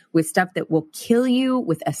laced with stuff that will kill you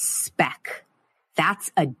with a speck.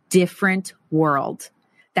 That's a different world.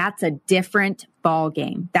 That's a different ball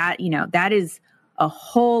game. That is a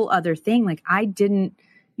whole other thing. Like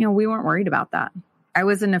we weren't worried about that. I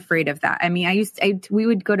wasn't afraid of that. I mean, we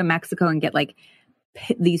would go to Mexico and get like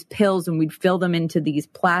these pills, and we'd fill them into these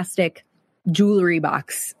plastic jewelry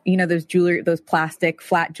box, those plastic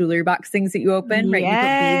flat jewelry box things that you open, right?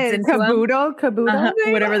 Yes. You put beads into caboodle,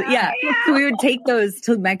 whatever. Yeah. So we would take those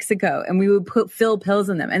to Mexico and we would fill pills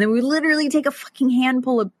in them. And then we would literally take a fucking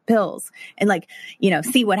handful of pills and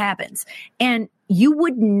see what happens. And you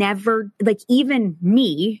would never, even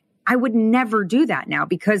me, I would never do that now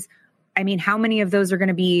because I mean, how many of those are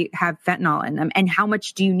going to have fentanyl in them? And how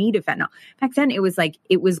much do you need of fentanyl? Back then, it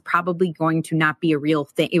was probably going to not be a real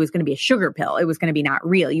thing. It was going to be a sugar pill. It was going to be not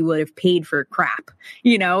real. You would have paid for crap.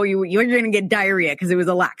 You're going to get diarrhea because it was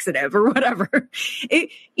a laxative or whatever.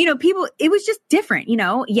 It was just different,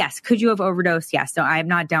 Yes. Could you have overdosed? Yes. So I'm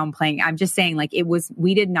not downplaying. I'm just saying I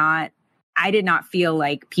did not feel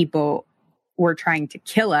like people were trying to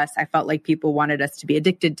kill us. I felt like people wanted us to be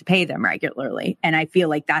addicted to pay them regularly. And I feel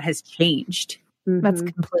like that has changed. Mm-hmm. That's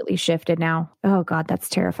completely shifted now. Oh God, that's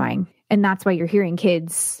terrifying. And that's why you're hearing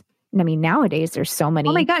kids. I mean, nowadays there's so many.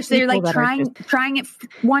 Oh my gosh. They're like trying it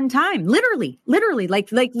one time, literally like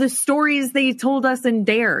the stories they told us in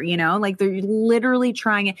Dare, like they're literally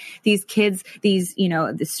trying it. These kids, the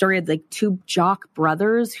story of like two jock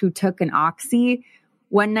brothers who took an Oxy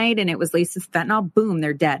one night and it was laced with fentanyl. Boom,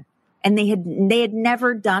 they're dead. And they had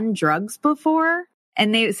never done drugs before.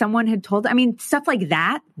 And someone had told, stuff like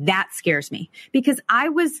that scares me because I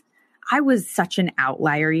was such an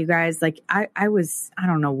outlier, you guys. Like I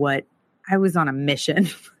don't know what, I was on a mission.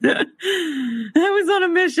 I was on a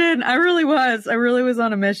mission. I really was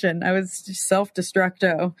on a mission. I was just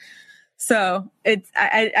self-destructo. So it's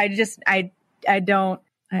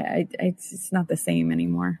not the same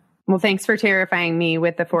anymore. Well, thanks for terrifying me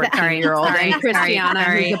with the 14-year-old and Christiana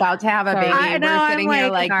who's about to have a baby. We're sitting here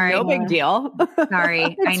like, no big deal.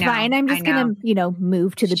 Sorry. It's fine. I'm just going to,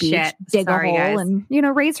 move to the beach, dig a hole guys.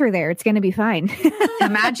 And, raise her there. It's going to be fine.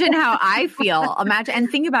 Imagine how I feel. And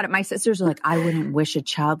think about it. My sisters are like, I wouldn't wish a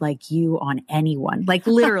child like you on anyone. Like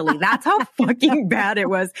literally, that's how fucking bad it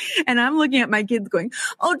was. And I'm looking at my kids going,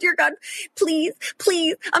 oh dear God, please,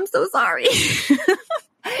 I'm so sorry.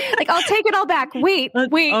 Like, I'll take it all back. Wait.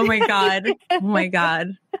 Oh my God.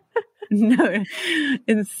 No,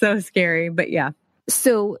 it's so scary, but yeah.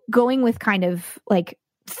 So going with kind of like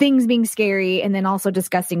things being scary and then also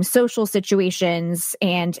discussing social situations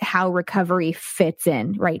and how recovery fits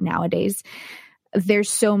in right nowadays.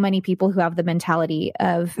 There's so many people who have the mentality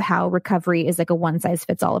of how recovery is like a one size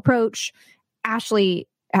fits all approach. Ashley,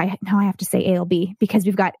 I have to say ALB because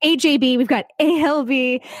we've got AJB, we've got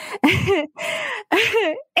ALB.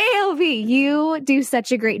 ALB, you do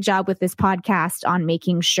such a great job with this podcast on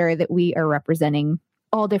making sure that we are representing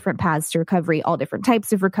all different paths to recovery, all different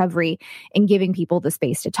types of recovery, and giving people the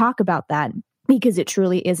space to talk about that because it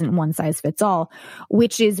truly isn't one size fits all,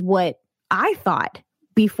 which is what I thought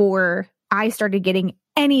before I started getting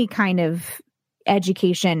any kind of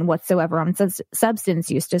education whatsoever on substance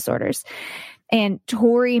use disorders. And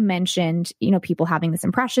Tori mentioned, people having this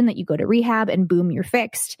impression that you go to rehab and boom, you're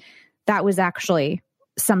fixed. That was actually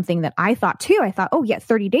something that I thought too. I thought, oh yeah,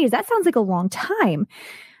 30 days. That sounds like a long time.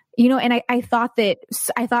 And I thought,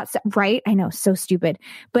 right? I know, so stupid.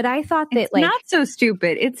 But I thought that it's not so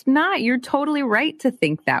stupid. It's not. You're totally right to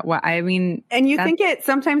think that way. I mean, and you think it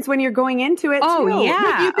sometimes when you're going into it. Oh too. yeah,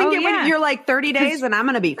 like you think when you're like 30 days and I'm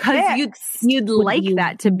going to be because you'd like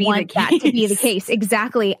that to be the case. That to be the case,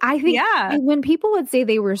 exactly. I think when people would say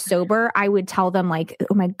they were sober, I would tell them like,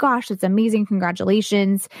 "Oh my gosh, that's amazing!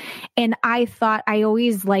 Congratulations!" And I thought I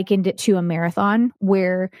always likened it to a marathon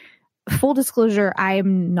where. Full disclosure,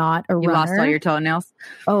 I'm not a runner. You lost all your toenails?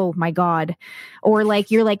 Oh my God. Or like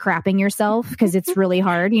you're like crapping yourself because it's really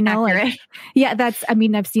hard, like, yeah,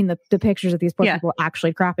 I've seen the pictures of these poor people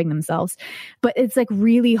actually crapping themselves, but it's like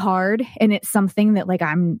really hard. And it's something that like,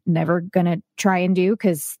 I'm never going to try and do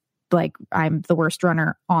because like I'm the worst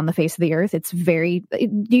runner on the face of the earth.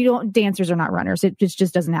 Dancers are not runners. It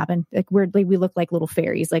just doesn't happen. Like we look like little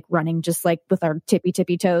fairies, like running just like with our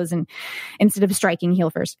tippy toes and instead of striking heel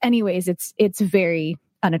first. Anyways, it's very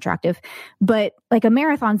unattractive. But like a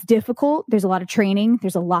marathon's difficult. There's a lot of training.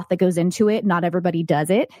 There's a lot that goes into it. Not everybody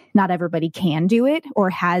does it. Not everybody can do it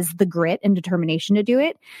or has the grit and determination to do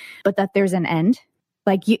it, but that there's an end.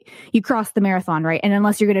 Like you cross the marathon, right? And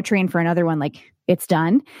unless you're going to train for another one, like it's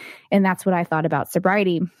done. And that's what I thought about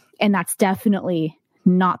sobriety. And that's definitely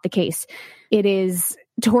not the case. It is,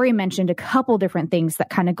 Tori mentioned a couple different things that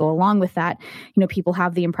kind of go along with that. You know, people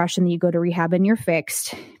have the impression that you go to rehab and you're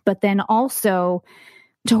fixed, but then also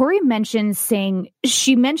Tori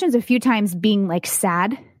she mentions a few times being like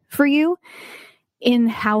sad for you in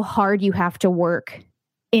how hard you have to work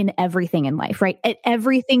in everything in life, right?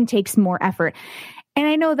 Everything takes more effort. And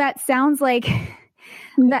I know that sounds like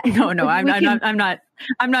that. No,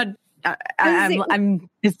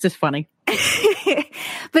 it's just funny.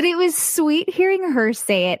 But it was sweet hearing her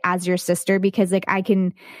say it as your sister, because like I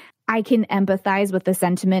can empathize with the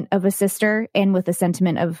sentiment of a sister and with the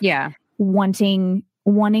sentiment of wanting,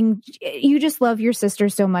 you just love your sister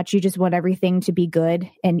so much. You just want everything to be good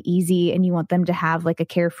and easy, and you want them to have like a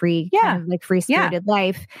carefree, kind of like free-spirited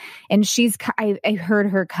life. And I heard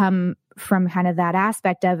her come from kind of that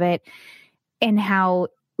aspect of it, and how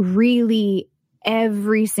really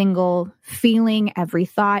every single feeling, every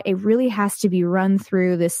thought, it really has to be run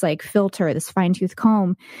through this like filter, this fine-tooth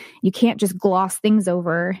comb. You can't just gloss things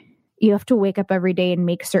over. You have to wake up every day and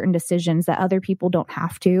make certain decisions that other people don't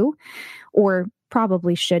have to, or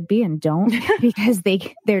probably should be and don't, because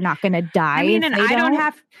they're not going to die. I mean, and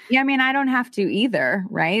I don't have to either,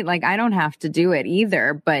 right? Like I don't have to do it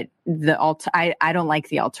either, but I don't like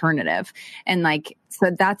the alternative. And like,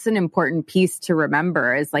 so that's an important piece to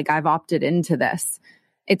remember is like, I've opted into this.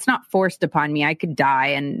 It's not forced upon me. I could die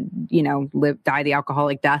and, die the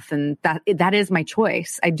alcoholic death. And that is my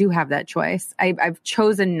choice. I do have that choice. I've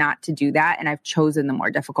chosen not to do that. And I've chosen the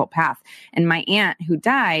more difficult path. And my aunt who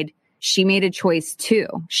died, she made a choice too.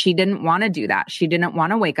 She didn't want to do that. She didn't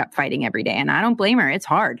want to wake up fighting every day. And I don't blame her. It's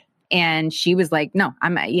hard. And she was like, no,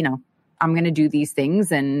 I'm going to do these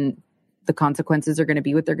things and the consequences are going to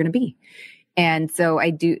be what they're going to be. And so I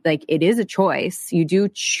do, like, it is a choice. You do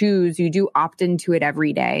choose, you do opt into it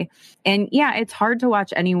every day. And yeah, it's hard to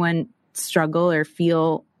watch anyone struggle or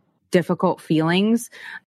feel difficult feelings,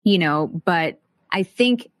 but I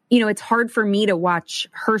think, it's hard for me to watch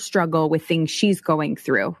her struggle with things she's going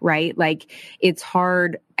through, right? Like it's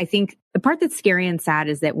hard. I think the part that's scary and sad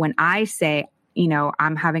is that when I say,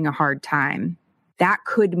 I'm having a hard time, that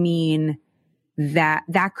could mean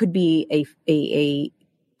that could be a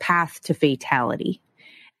path to fatality.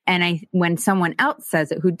 And when someone else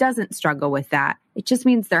says it who doesn't struggle with that, it just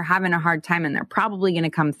means they're having a hard time and they're probably going to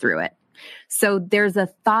come through it. So there's a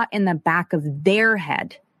thought in the back of their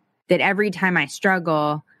head that every time I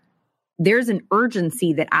struggle, there's an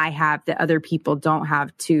urgency that I have that other people don't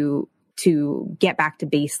have to get back to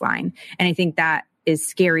baseline. And I think that is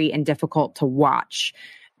scary and difficult to watch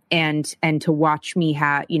and to watch me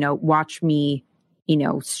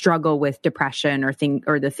struggle with depression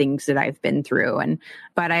or the things that I've been through.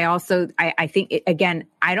 But I also, I think again,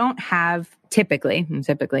 I don't have typically,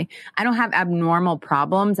 I don't have abnormal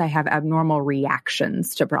problems. I have abnormal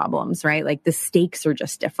reactions to problems, right? Like the stakes are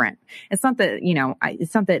just different. It's not that,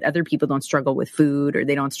 it's not that other people don't struggle with food or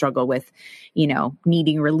they don't struggle with,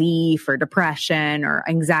 needing relief or depression or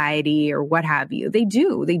anxiety or what have you. They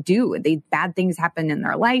do. Bad things happen in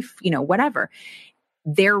their life, whatever.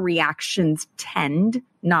 Their reactions tend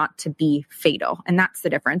not to be fatal. And that's the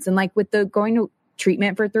difference. And like with the going to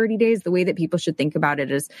treatment for 30 days, the way that people should think about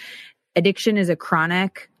it is addiction is a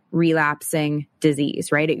chronic relapsing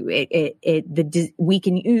disease, right? We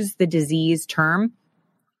can use the disease term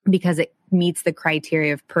because it meets the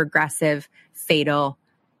criteria of progressive, fatal,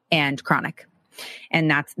 and chronic.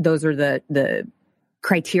 And those are the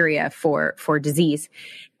criteria for disease.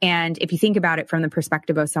 And if you think about it from the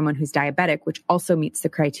perspective of someone who's diabetic, which also meets the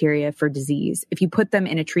criteria for disease, if you put them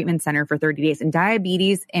in a treatment center for 30 days, and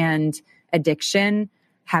diabetes and addiction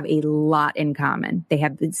have a lot in common. They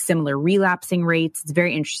have similar relapsing rates. It's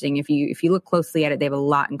very interesting. If you look closely at it, they have a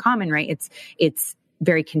lot in common, right? It's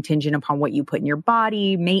very contingent upon what you put in your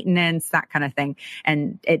body, maintenance, that kind of thing.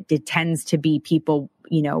 And it tends to be people,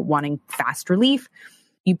 wanting fast relief.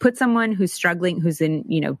 You put someone who's struggling, who's in,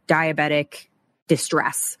 diabetic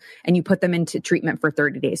distress, and you put them into treatment for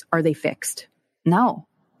 30 days. Are they fixed? No,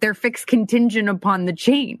 they're fixed contingent upon the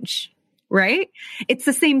change, right? It's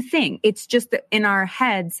the same thing. It's just that in our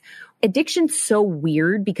heads, addiction's so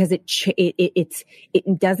weird because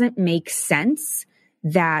it doesn't make sense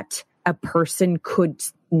that a person could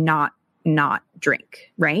not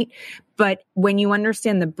drink, right? But when you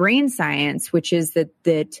understand the brain science, which is that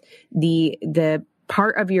the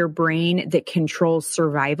part of your brain that controls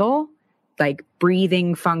survival, like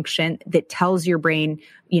breathing function, that tells your brain,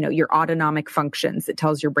 your autonomic functions, that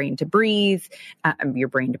tells your brain to breathe, that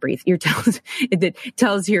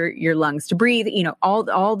tells your lungs to breathe,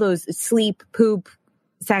 all those sleep, poop,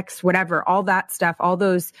 sex, whatever, all that stuff, all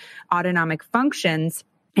those autonomic functions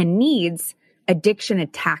and needs, addiction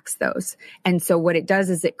attacks those. And so what it does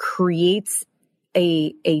is it creates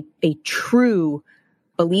a true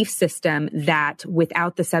belief system that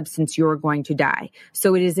without the substance, you're going to die.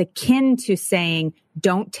 So it is akin to saying,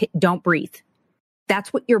 don't breathe.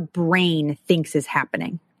 That's what your brain thinks is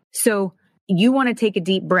happening. So you want to take a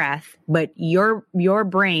deep breath, but your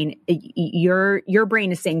brain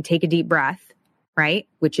is saying, take a deep breath, right?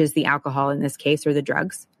 Which is the alcohol in this case, or the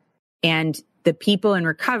drugs. And the people in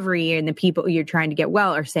recovery and the people you're trying to get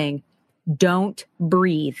well are saying, don't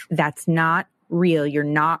breathe. That's not real. You're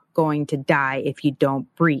not going to die if you don't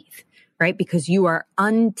breathe, right? Because you are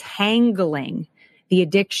untangling the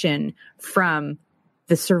addiction from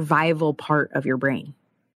the survival part of your brain.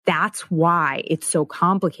 That's why it's so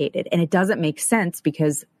complicated. And it doesn't make sense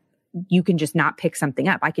because you can just not pick something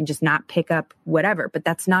up. I can just not pick up whatever, but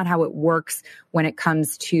that's not how it works when it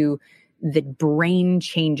comes to the brain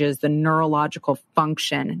changes, the neurological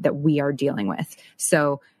function that we are dealing with.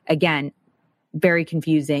 So again, very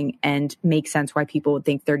confusing and makes sense why people would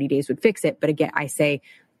think 30 days would fix it. But again, I say,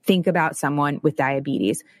 think about someone with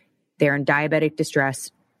diabetes. They're in diabetic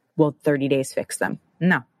distress. Will 30 days fix them?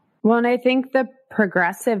 No. Well, and I think the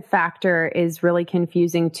progressive factor is really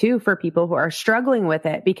confusing too for people who are struggling with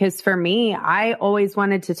it. Because for me, I always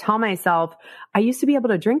wanted to tell myself, I used to be able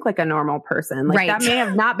to drink like a normal person. Like that may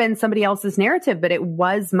have not been somebody else's narrative, but it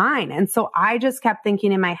was mine. And so I just kept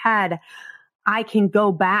thinking in my head, I can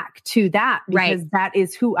go back to that because that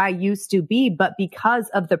is who I used to be. But because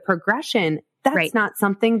of the progression, that's not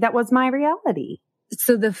something that was my reality.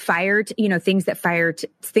 So the things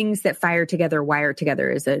that fire together, wire together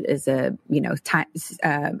is a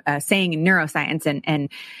saying in neuroscience. And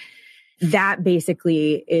that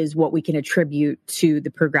basically is what we can attribute to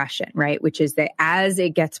the progression, right? Which is that as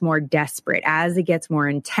it gets more desperate, as it gets more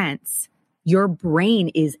intense, your brain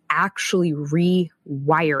is actually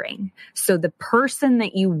rewiring. So the person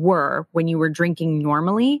that you were when you were drinking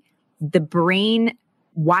normally, the brain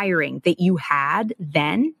wiring that you had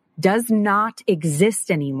then does not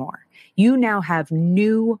exist anymore. You now have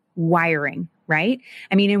new wiring, right?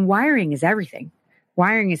 I mean, and wiring is everything.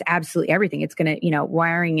 Wiring is absolutely everything. It's going to,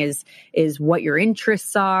 wiring is what your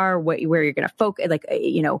interests are, where you're going to focus,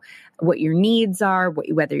 what your needs are,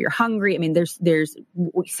 whether you're hungry. I mean, there's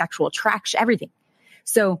sexual attraction, everything.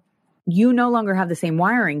 So you no longer have the same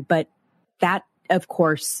wiring, but that of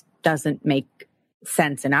course doesn't make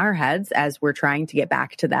sense in our heads as we're trying to get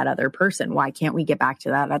back to that other person. Why can't we get back to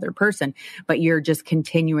that other person? But you're just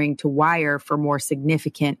continuing to wire for more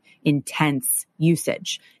significant, intense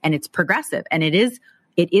usage. And it's progressive. And it is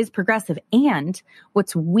progressive. And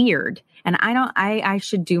what's weird, and I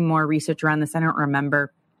should do more research around this. I don't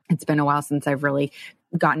remember. It's been a while since I've really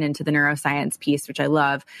gotten into the neuroscience piece, which I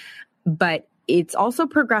love. But it's also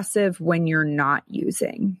progressive when you're not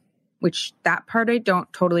using, which that part I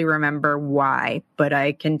don't totally remember why, but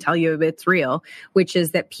I can tell you it's real, which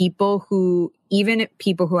is that even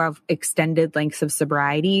people who have extended lengths of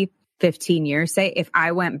sobriety, 15 years, say, if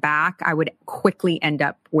I went back, I would quickly end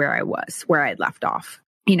up where I'd left off.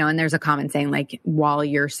 And there's a common saying, like, while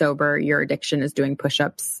you're sober, your addiction is doing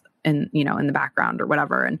push-ups in the background or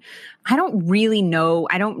whatever. And I don't really know,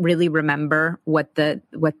 I don't really remember what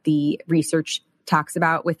the research talks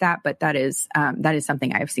about with that, but that is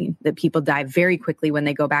something I've seen, that people die very quickly when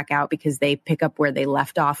they go back out because they pick up where they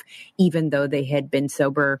left off, even though they had been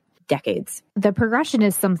sober decades. The progression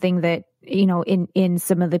is something that, in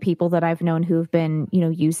some of the people that I've known who've been,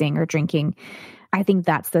 using or drinking, I think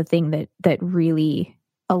that's the thing that really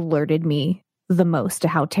alerted me the most to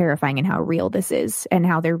how terrifying and how real this is, and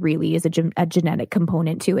how there really is a genetic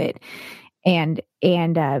component to it. And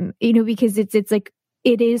because it's like,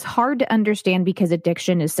 it is hard to understand because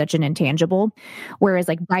addiction is such an intangible. Whereas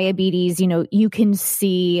like diabetes, you can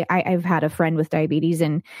see, I've had a friend with diabetes,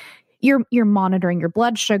 and you're monitoring your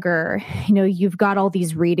blood sugar. You've got all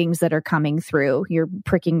these readings that are coming through. You're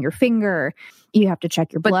pricking your finger. You have to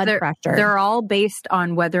check your blood pressure. They're all based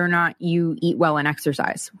on whether or not you eat well and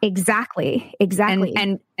exercise. Exactly.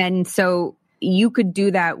 And so you could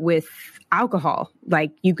do that with alcohol.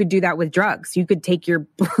 Like you could do that with drugs. You could take you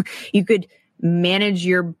could manage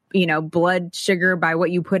your, blood sugar by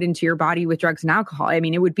what you put into your body with drugs and alcohol. I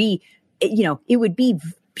mean, it would be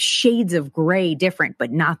shades of gray different,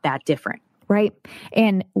 but not that different. Right.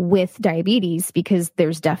 And with diabetes, because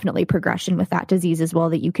there's definitely progression with that disease as well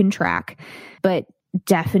that you can track, but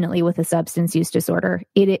definitely with a substance use disorder,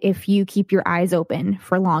 if you keep your eyes open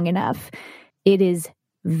for long enough, it is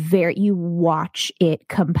you watch it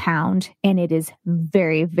compound, and it is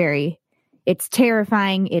very, very, it's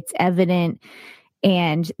terrifying. It's evident.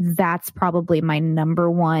 And that's probably my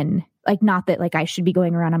number one, like, not that like I should be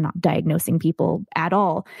going around, I'm not diagnosing people at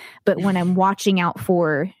all, but when I'm watching out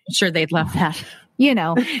for, sure, they'd love that. You're an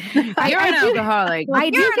alcoholic.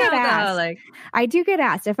 I do get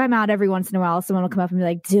asked if I'm out every once in a while, someone will come up and be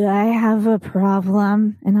like, do I have a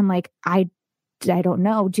problem? And I'm like, I don't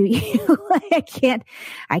know. Do you? I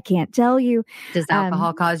can't tell you. Does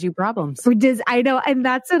alcohol cause you problems? I know. And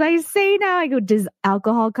that's what I say now. I go, does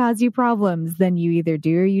alcohol cause you problems? Then you either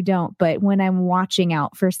do or you don't. But when I'm watching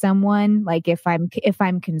out for someone, like if I'm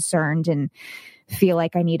concerned and feel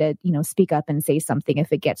like I need to, speak up and say something,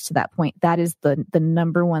 if it gets to that point, that is the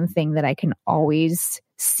number one thing that I can always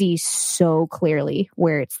see so clearly,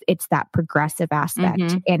 where it's that progressive aspect,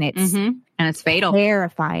 and it's fatal,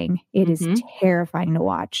 terrifying. It is terrifying to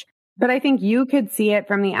watch. But I think you could see it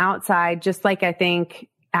from the outside, just like I think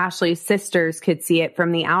Ashley's sisters could see it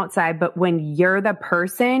from the outside. But when you're the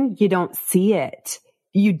person, you don't see it.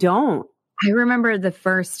 You don't. I remember the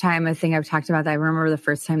first time, I think I've talked about that. I remember the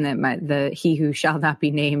first time that he who shall not be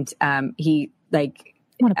named, he like,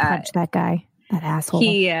 I want to punch that guy, that asshole.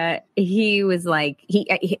 He was like,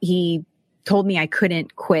 he told me I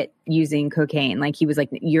couldn't quit using cocaine. Like he was like,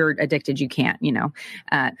 you're addicted. You can't,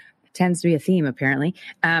 tends to be a theme apparently.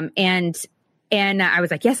 And I was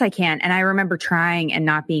like, yes, I can. And I remember trying and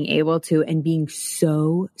not being able to, and being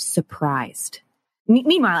so surprised.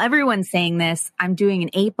 Meanwhile, everyone's saying this. I'm doing an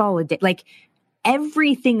 8-ball a day. Like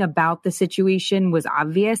everything about the situation was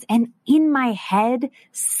obvious. And in my head,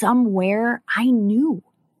 somewhere, I knew.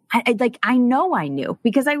 I know I knew,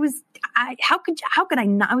 because how could I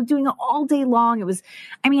not? I was doing it all day long.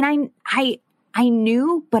 I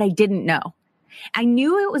knew, but I didn't know. I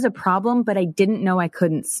knew it was a problem, but I didn't know I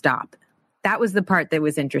couldn't stop. That was the part that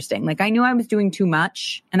was interesting. Like I knew I was doing too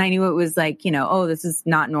much, and I knew it was like, oh, this is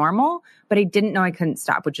not normal, but I didn't know I couldn't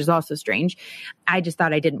stop, which is also strange. I just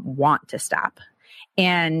thought I didn't want to stop.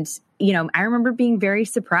 And, I remember being very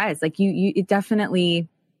surprised. Like it definitely,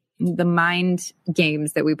 the mind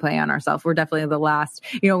games that we play on ourselves were definitely the last,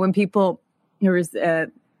 when people, I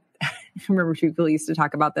remember people used to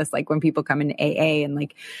talk about this, like when people come into AA and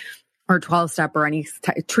like, or 12-step or any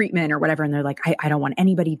treatment or whatever. And they're like, I don't want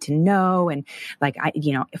anybody to know. And like,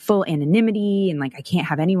 full anonymity, and like, I can't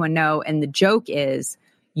have anyone know. And the joke is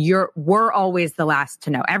we're always the last to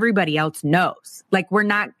know. Everybody else knows. Like we're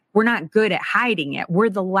not good at hiding it. We're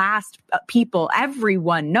the last people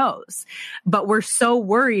everyone knows, but we're so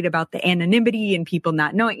worried about the anonymity and people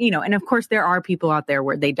not knowing, and of course there are people out there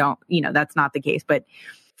where they don't, that's not the case. But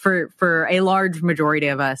for a large majority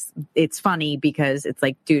of us, it's funny because it's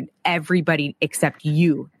like, dude, everybody except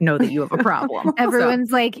you know that you have a problem.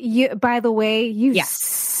 Everyone's like, by the way, you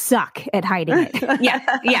suck at hiding it.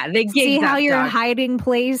 Yeah. They see how your hiding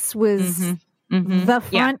place was the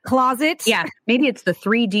front closet. Yeah. Maybe it's the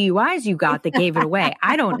 3 DUIs you got that gave it away.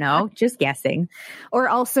 I don't know. Just guessing. Or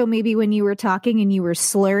also maybe when you were talking and you were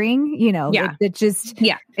slurring, it's just,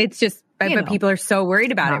 but people are so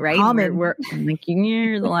worried about it, right? We're like,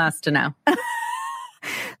 you're the last to know.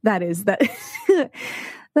 That's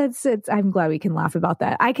it. I'm glad we can laugh about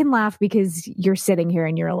that. I can laugh because you're sitting here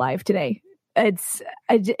and you're alive today. It's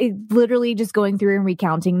literally just going through and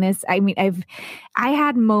recounting this. I mean, I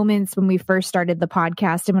had moments when we first started the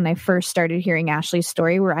podcast and when I first started hearing Ashley's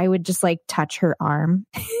story where I would just like touch her arm.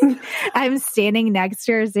 I'm sitting next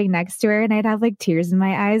to her and I'd have like tears in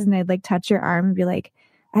my eyes and I'd like touch her arm and be like,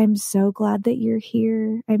 I'm so glad that you're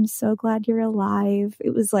here. I'm so glad you're alive.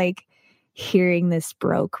 It was like hearing this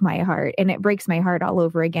broke my heart, and it breaks my heart all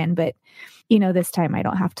over again. But, this time I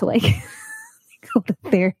don't have to like go to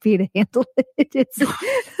therapy to handle it.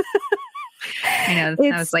 I know.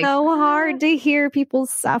 It's so hard to hear people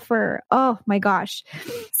suffer. Oh my gosh.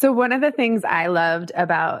 So one of the things I loved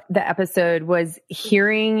about the episode was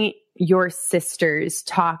hearing your sisters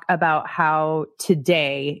talk about how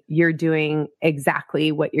today you're doing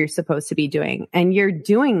exactly what you're supposed to be doing. And you're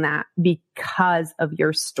doing that because of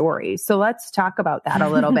your story. So let's talk about that a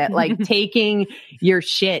little bit, like taking your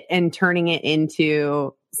shit and turning it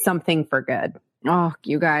into something for good. Oh,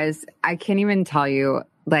 you guys, I can't even tell you,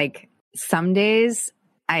 like, some days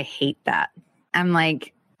I hate that. I'm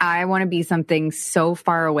like, I want to be something so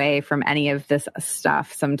far away from any of this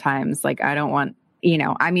stuff sometimes. Like, I don't want,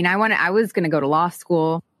 I was going to go to law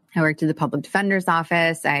school. I worked at the public defender's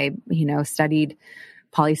office. I, studied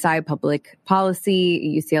poli-sci, public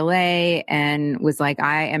policy at UCLA, and was like,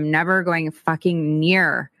 I am never going fucking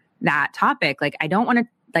near that topic. Like, I don't want to,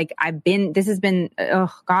 like, this has been,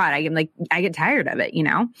 oh God, I get tired of it,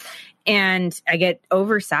 and I get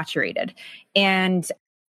oversaturated. And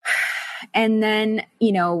then,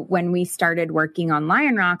 when we started working on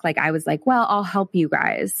Lion Rock, like, I was like, well, I'll help you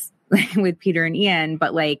guys with Peter and Ian,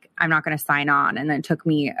 but like, I'm not going to sign on. And then it took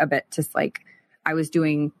me a bit to like, I was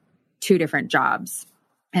doing 2 different jobs.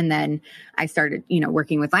 And then I started,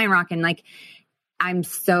 working with Lion Rock, and like,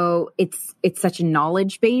 it's such a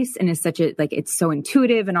knowledge base, and it's so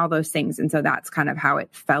intuitive and all those things. And so that's kind of how it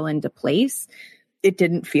fell into place. It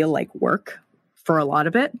didn't feel like work for a lot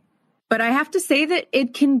of it. But I have to say that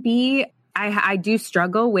it can be, I do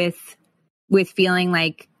struggle with feeling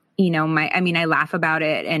like, I laugh about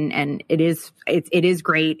it, and it is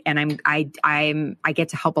great. And I get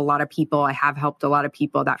to help a lot of people. I have helped a lot of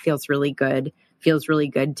people. That feels really good. Feels really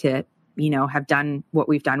good to, have done what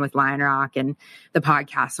we've done with Lion Rock and the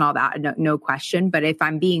podcast and all that. No question. But if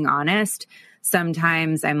I'm being honest,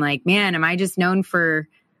 sometimes I'm like, man, am I just known for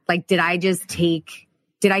like, did I take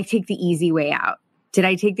the easy way out? Did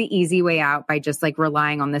I take the easy way out by just like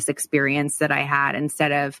relying on this experience that I had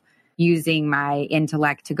instead of using my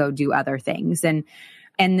intellect to go do other things? And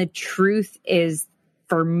the truth is,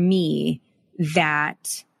 for me,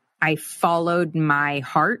 that I followed my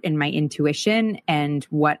heart and my intuition and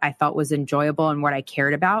what I felt was enjoyable and what I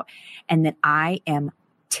cared about. And that I am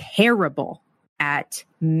terrible at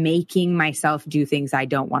making myself do things I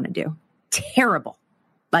don't want to do. Terrible.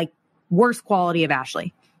 Like, worst quality of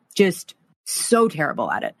Ashley. Just so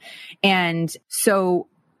terrible at it. And so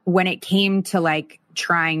when it came to like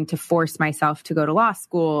trying to force myself to go to law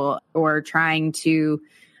school, or trying to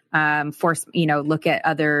look at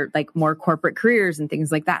other like more corporate careers and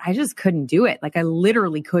things like that, I just couldn't do it. Like, I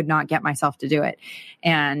literally could not get myself to do it.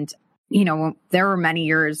 And, there were many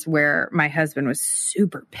years where my husband was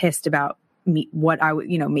super pissed about me, what I was,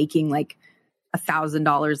 making like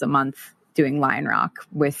 $1,000 a month doing Lion Rock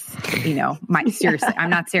with, seriously, I'm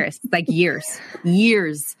not serious, like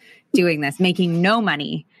years doing this, making no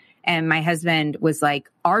money. And my husband was like,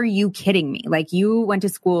 are you kidding me? Like, you went to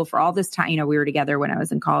school for all this time. We were together when I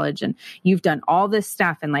was in college, and you've done all this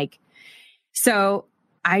stuff. And like, so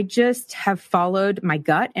I just have followed my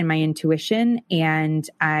gut and my intuition. And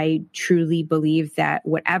I truly believe that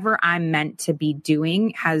whatever I'm meant to be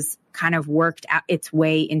doing has kind of worked out its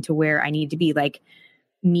way into where I need to be. Like,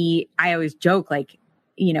 I always joke, like,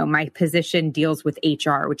 my position deals with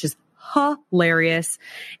HR, which is hilarious.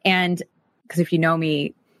 And because if you know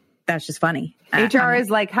me, that's just funny. HR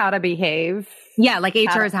is like how to behave. Yeah. Like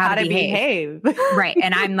HR is how to behave. Right.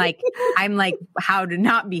 And I'm like how to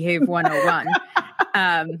not behave 101.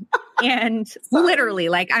 And literally,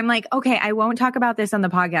 like, I'm like, okay, I won't talk about this on the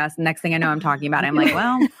podcast. The next thing I know, I'm talking about it. I'm like,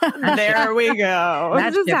 well, there we go.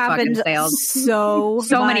 That just happened so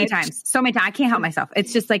many times. So many times. I can't help myself.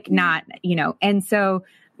 It's just like not, and so,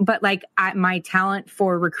 but like my talent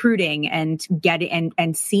for recruiting and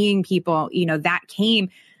and seeing people,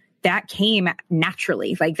 that came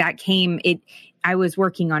naturally. Like, I was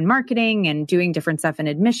working on marketing and doing different stuff in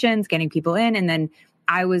admissions, getting people in. And then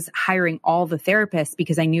I was hiring all the therapists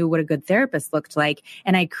because I knew what a good therapist looked like.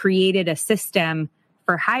 And I created a system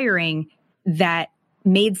for hiring that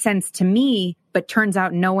made sense to me, but turns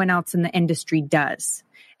out no one else in the industry does.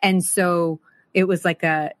 And so it was like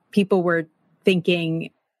people were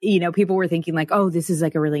thinking like, oh, this is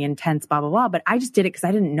like a really intense blah, blah, blah. But I just did it because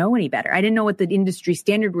I didn't know any better. I didn't know what the industry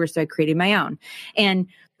standard were. So I created my own. And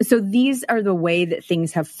so these are the way that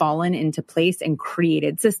things have fallen into place and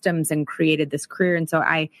created systems and created this career. And so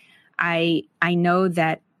I know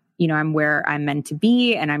that, I'm where I'm meant to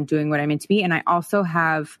be, and I'm doing what I'm meant to be. And I also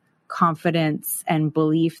have confidence and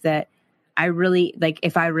belief that I really, like,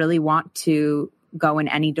 if I really want to go in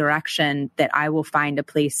any direction, that I will find a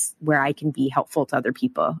place where I can be helpful to other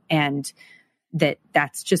people. And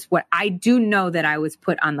that's just what I do know, that I was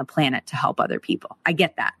put on the planet to help other people. I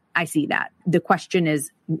get that. I see that. The question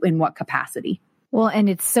is, in what capacity? Well, and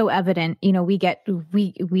it's so evident, we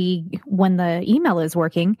when the email is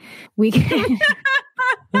working, we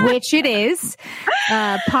which it is,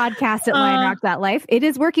 podcast at lionrock.life. It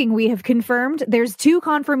is working. We have confirmed. There's 2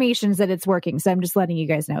 confirmations that it's working. So I'm just letting you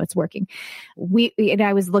guys know it's working. And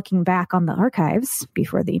I was looking back on the archives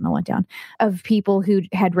before the email went down of people who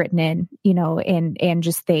had written in, and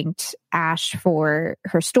just thanked Ash for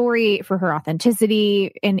her story, for her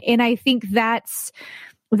authenticity. And I think that's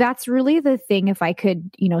really the thing. If I could,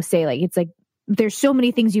 say, like, it's like, there's so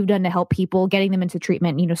many things you've done to help people, getting them into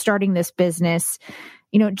treatment, starting this business,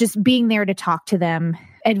 just being there to talk to them,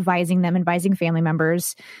 advising family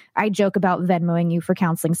members. I joke about Venmoing you for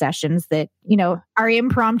counseling sessions that, are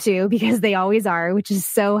impromptu because they always are, which is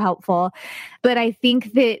so helpful. But I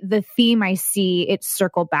think that the theme I see it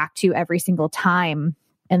circle back to every single time,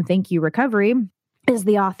 and thank you, recovery, is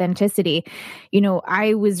the authenticity.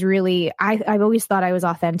 I've always thought I was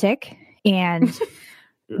authentic, and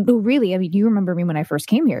really, I mean, you remember me when I first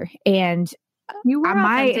came here, and you were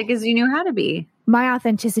authentic as you knew how to be. My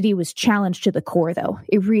authenticity was challenged to the core, though.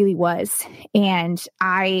 It really was. And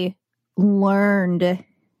I learned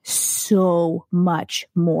so much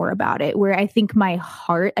more about it, where I think my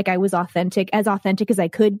heart, like, I was authentic as I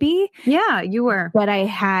could be. Yeah, you were. But I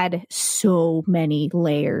had so many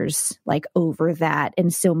layers, like, over that,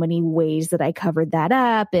 and so many ways that I covered that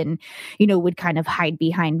up, and, would kind of hide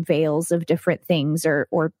behind veils of different things, or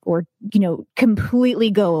completely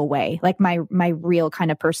go away. Like, my real kind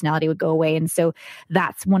of personality would go away. And so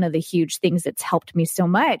that's one of the huge things that's helped me so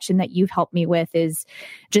much, and that you've helped me with, is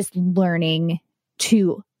just learning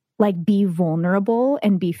to, like, be vulnerable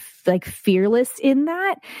and be like fearless in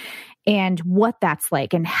that, and what that's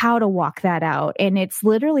like, and how to walk that out. And it's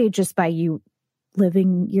literally just by you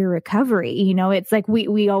living your recovery. It's like,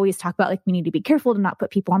 we always talk about, like, we need to be careful to not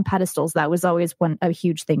put people on pedestals. That was always a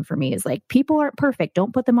huge thing for me, is like, people aren't perfect.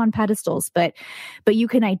 Don't put them on pedestals, but you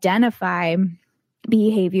can identify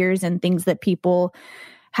behaviors and things that people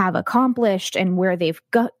have accomplished, and where they've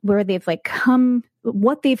like come,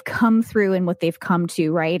 what they've come through, and what they've come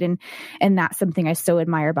to, right? And that's something I so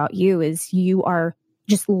admire about you, is you are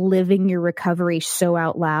just living your recovery so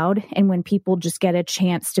out loud. And when people just get a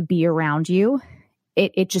chance to be around you,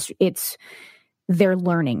 they're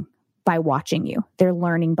learning by watching you. They're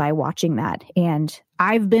learning by watching that. And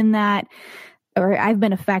I've been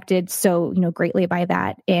affected so, greatly by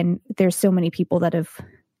that. And there's so many people that have,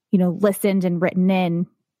 listened and written in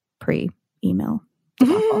pre-email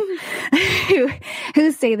who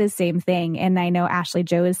say the same thing. And I know Ashley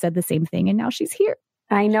Jo has said the same thing, and now she's here.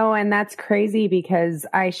 I know. And that's crazy, because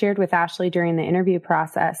I shared with Ashley during the interview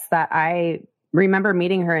process that I remember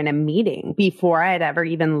meeting her in a meeting before I had ever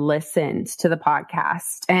even listened to the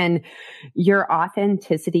podcast. And your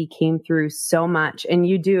authenticity came through so much. And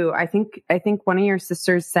you do. I think one of your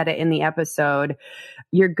sisters said it in the episode.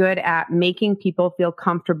 You're good at making people feel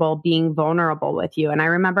comfortable being vulnerable with you. And I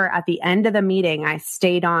remember at the end of the meeting, I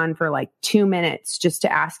stayed on for like 2 minutes just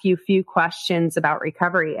to ask you a few questions about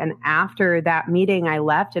recovery. And after that meeting, I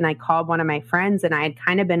left and I called one of my friends, and I had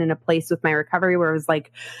kind of been in a place with my recovery where I was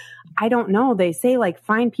like, I don't know. They say, like,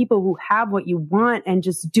 find people who have what you want and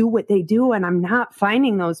just do what they do. And I'm not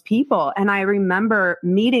finding those people. And I remember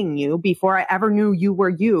meeting you before I ever knew you were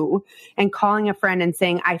you, and calling a friend and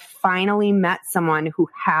saying, I finally met someone who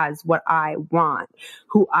has what I want,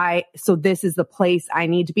 so this is the place I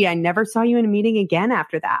need to be. I never saw you in a meeting again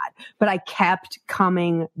after that, but I kept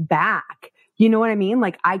coming back. You know what I mean?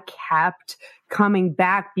 Like, I kept coming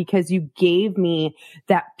back because you gave me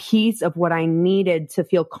that piece of what I needed to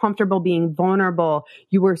feel comfortable being vulnerable.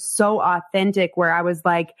 You were so authentic, where I was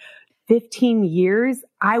like, 15 years,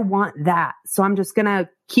 I want that. So I'm just going to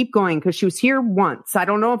keep going, because she was here once. I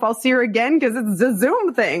don't know if I'll see her again, because it's a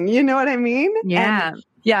Zoom thing. You know what I mean? Yeah.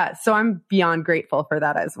 Yeah. So I'm beyond grateful for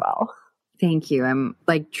that as well. Thank you. I'm,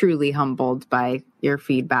 like, truly humbled by your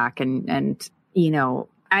feedback. And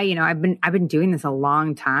I've been doing this a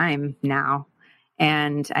long time now.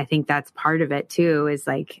 And I think that's part of it too, is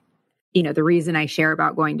like, the reason I share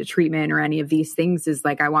about going to treatment or any of these things is,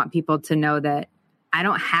 like, I want people to know that I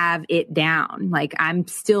don't have it down. Like, I'm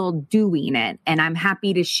still doing it, and I'm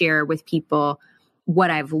happy to share with people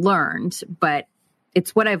what I've learned, but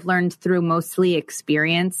it's what I've learned through mostly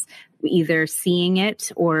experience, either seeing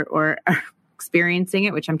it or experiencing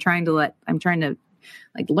it, which I'm trying to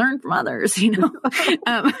like learn from others,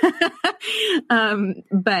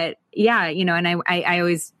 but yeah, and I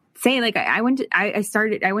always say, like, I went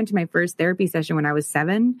to my first therapy session when I was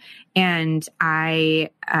 7, and I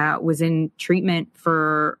was in treatment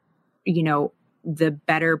for, the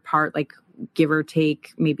better part, like, give or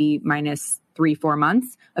take maybe minus 3-4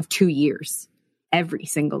 months of 2 years, every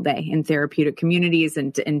single day in therapeutic communities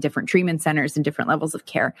and in different treatment centers and different levels of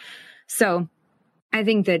care. So I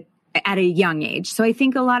think that at a young age. So I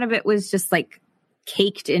think a lot of it was just like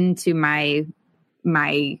caked into my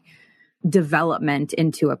development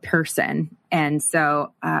into a person. And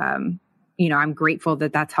so, you know, I'm grateful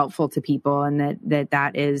that that's helpful to people, and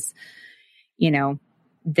that is, you know,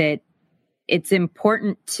 that it's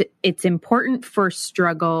important for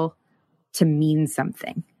struggle to mean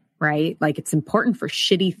something, right? Like it's important for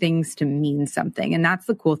shitty things to mean something. And that's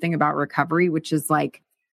the cool thing about recovery, which is like,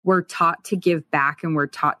 we're taught to give back and we're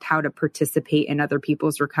taught how to participate in other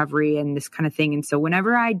people's recovery and this kind of thing. And so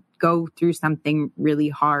whenever I go through something really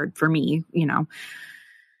hard for me, you know,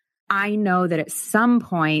 I know that at some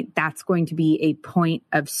point that's going to be a point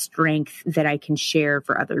of strength that I can share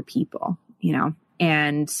for other people, you know,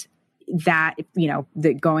 and that, you know,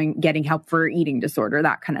 getting help for eating disorder,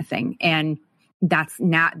 that kind of thing. And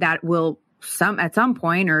that will at some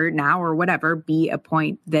point or now or whatever be a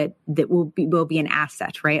point that will be an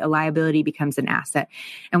asset, right? A liability becomes an asset.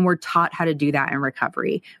 And we're taught how to do that in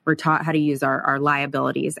recovery. We're taught how to use our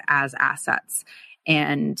liabilities as assets.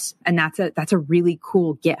 And that's a really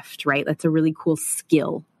cool gift, right? That's a really cool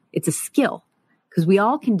skill. It's a skill because we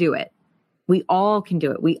all can do it. We all can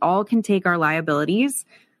do it. We all can take our liabilities,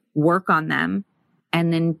 work on them,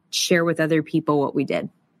 and then share with other people what we did.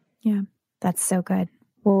 Yeah, that's so good.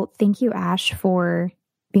 Well, thank you, Ash, for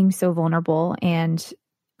being so vulnerable and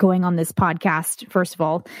going on this podcast, first of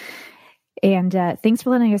all. And thanks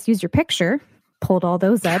for letting us use your picture. Pulled all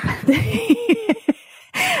those up.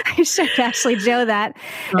 I should actually show that.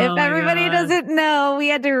 If everybody doesn't know, we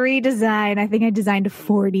had to redesign. I think I designed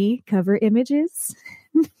 40 cover images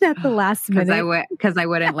at the last minute. Because I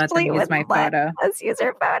wouldn't let them use my photo. Let's use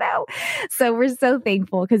her photo. So we're so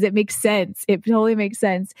thankful because it makes sense. It totally makes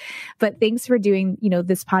sense. But thanks for doing, you know,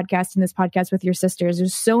 this podcast with your sisters. It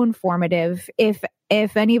was so informative. If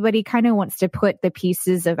anybody kind of wants to put the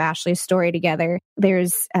pieces of Ashley's story together,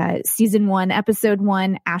 there's season 1, episode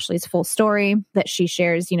 1, Ashley's full story that she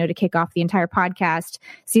shares, you know, to kick off the entire podcast.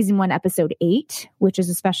 Season 1, episode 8, which is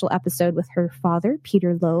a special episode with her father,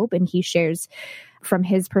 Peter Loeb, and he shares from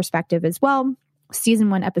his perspective as well.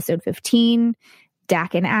 Season 1, episode 15,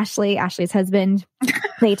 Dak and Ashley's husband,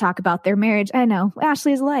 they talk about their marriage. I know,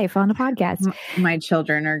 Ashley's life on a podcast. My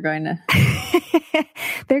children are going to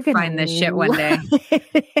they're going to find this shit one day.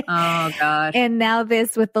 Oh gosh. And now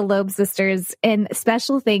this with the Loeb sisters, and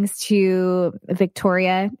special thanks to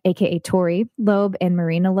Victoria, aka Tori Loeb, and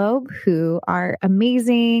Marina Loeb, who are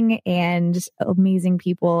amazing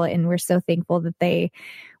people. And we're so thankful that they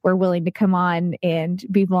were willing to come on and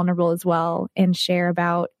be vulnerable as well and share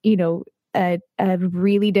about, you know, a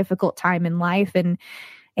really difficult time in life and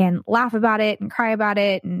laugh about it and cry about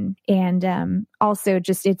it. And also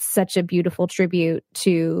just, it's such a beautiful tribute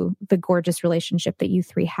to the gorgeous relationship that you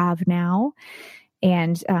three have now.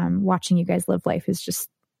 And watching you guys live life is just,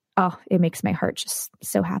 it makes my heart just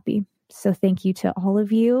so happy. So thank you to all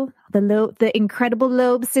of you, the incredible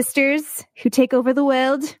Loeb sisters who take over the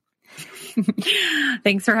world.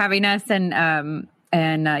 Thanks for having us. And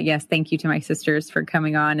yes, thank you to my sisters for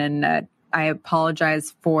coming on. And I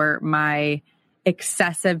apologize for my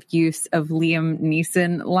excessive use of Liam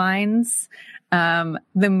Neeson lines.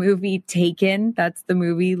 The movie Taken, that's the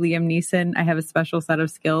movie, Liam Neeson. I have a special set of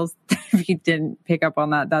skills. If you didn't pick up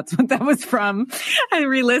on that, that's what that was from. I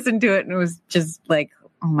re-listened to it and it was just like,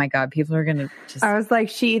 oh my God, people are going to just... I was like,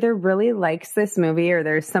 she either really likes this movie or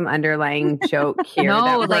there's some underlying joke here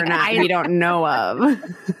that we don't know of.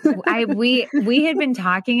 We had been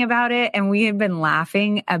talking about it and we had been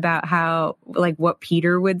laughing about how, like, what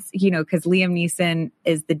Peter would, you know, because Liam Neeson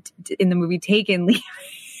is in the movie Taken,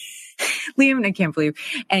 Liam, I can't believe.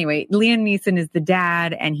 Anyway, Liam Neeson is the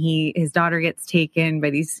dad and his daughter gets taken by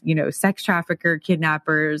these, you know, sex trafficker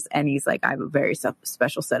kidnappers. And he's like, I have a very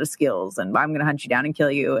special set of skills and I'm going to hunt you down and kill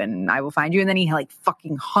you and I will find you. And then he like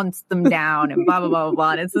fucking hunts them down and blah, blah, blah, blah,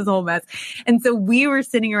 blah. And it's this whole mess. And so we were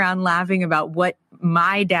sitting around laughing about what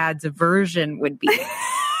my dad's version would be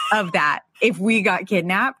of that if we got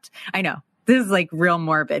kidnapped. I know. This is like real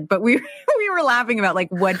morbid, but we were laughing about like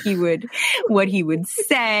what he would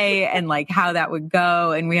say and like how that would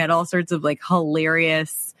go. And we had all sorts of like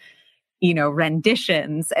hilarious, you know,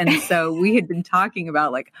 renditions. And so we had been talking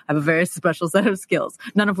about like, I have a very special set of skills,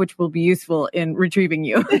 none of which will be useful in retrieving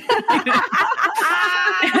you.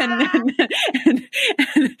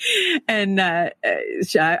 And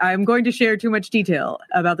I'm going to share too much detail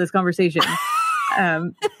about this conversation.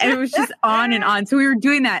 And it was just on and on. So we were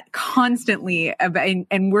doing that constantly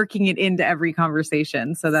and working it into every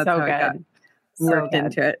conversation. So that's so how good. worked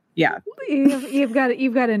into it. Yeah. You've got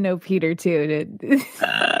to know Peter too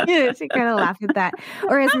to kind of laugh at that.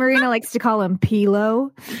 Or as Marina likes to call him,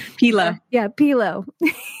 Pilo. Pilo. Yeah, Pilo.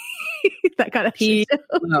 That got a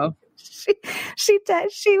Pilo. She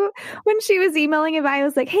when she was emailing him, I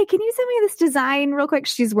was like, "Hey, can you send me this design real quick?"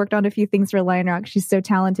 She's worked on a few things for Lion Rock. She's so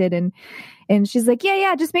talented, and she's like,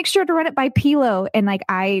 "Yeah, just make sure to run it by Pilo." And like,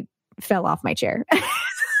 I fell off my chair.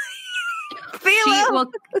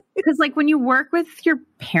 Because like when you work with your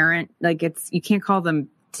parent, like you can't call them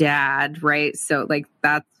dad, right? So like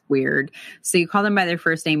that's weird. So you call them by their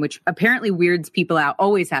first name, which apparently weirds people out.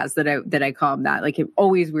 Always has that I call them that. Like it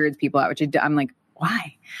always weirds people out, which I'm like,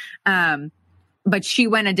 why? But she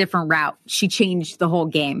went a different route. She changed the whole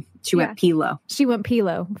game. She went Pilo. She went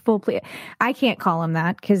Pilo, full play. I can't call him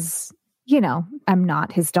that because, I'm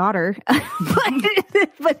not his daughter.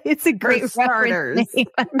 but it's a great starters.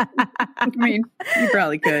 I mean, you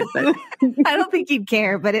probably could, but I don't think he'd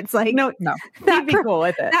care. But it's like, no, he'd be cool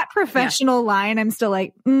with it. That professional line, I'm still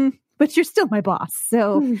like, but you're still my boss,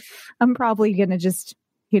 so I'm probably gonna just,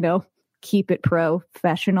 keep it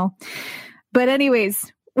professional. But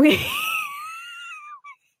anyways, we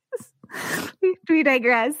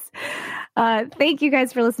digress. Thank you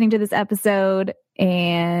guys for listening to this episode.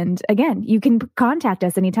 And again, you can contact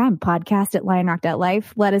us anytime,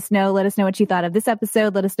 podcast@lionrock.life. Let us know what you thought of this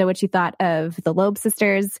episode. Let us know what you thought of the Loeb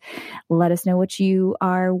sisters. Let us know what you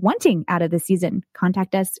are wanting out of this season.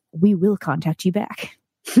 Contact us. We will contact you back.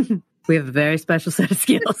 We have a very special set of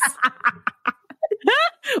skills.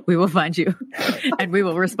 We will find you and we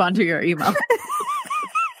will respond to your email.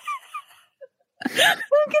 I'm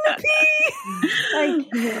gonna pee. I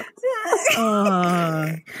can't.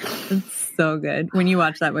 Oh, it's so good. When you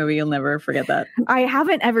watch that movie, you'll never forget that. I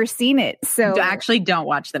haven't ever seen it, so actually don't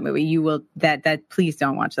watch that movie. You will please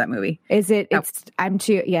don't watch that movie. Is it? No. I'm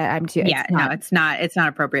too. Yeah, it's not. It's not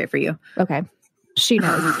appropriate for you. Okay. She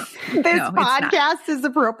knows. This podcast is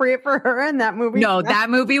appropriate for her, and that movie. No, that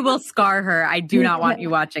movie will scar her. I do not want you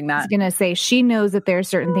watching that. I was going to say, she knows that there are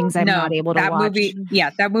certain things I'm not able to watch.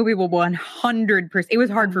 That movie will 100%. It was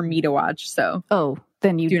hard for me to watch. So,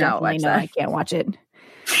 then you definitely know I can't watch it.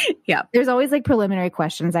 Yeah. There's always like preliminary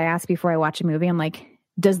questions I ask before I watch a movie. I'm like,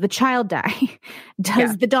 does the child die?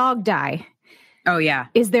 Does the dog die? Oh, yeah.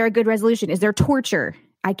 Is there a good resolution? Is there torture?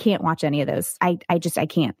 I can't watch any of those. I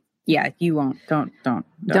can't. Yeah, you won't. Don't do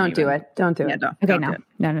it. Don't do it. Okay,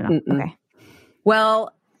 no. Okay.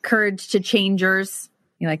 Well, Courage to Changers.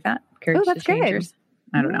 You like that? Courage to Changers.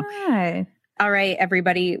 Good. I don't know. All right,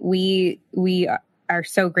 everybody. We are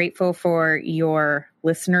so grateful for your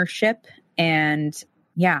listenership, and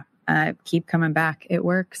keep coming back. It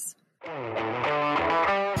works.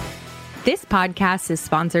 This podcast is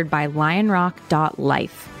sponsored by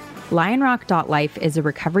lionrock.life. Lionrock.life is a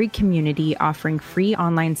recovery community offering free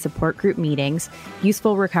online support group meetings,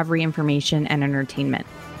 useful recovery information, and entertainment.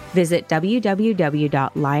 Visit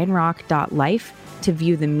www.lionrock.life to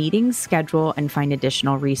view the meetings schedule and find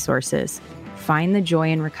additional resources. Find the joy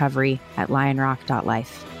in recovery at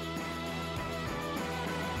lionrock.life.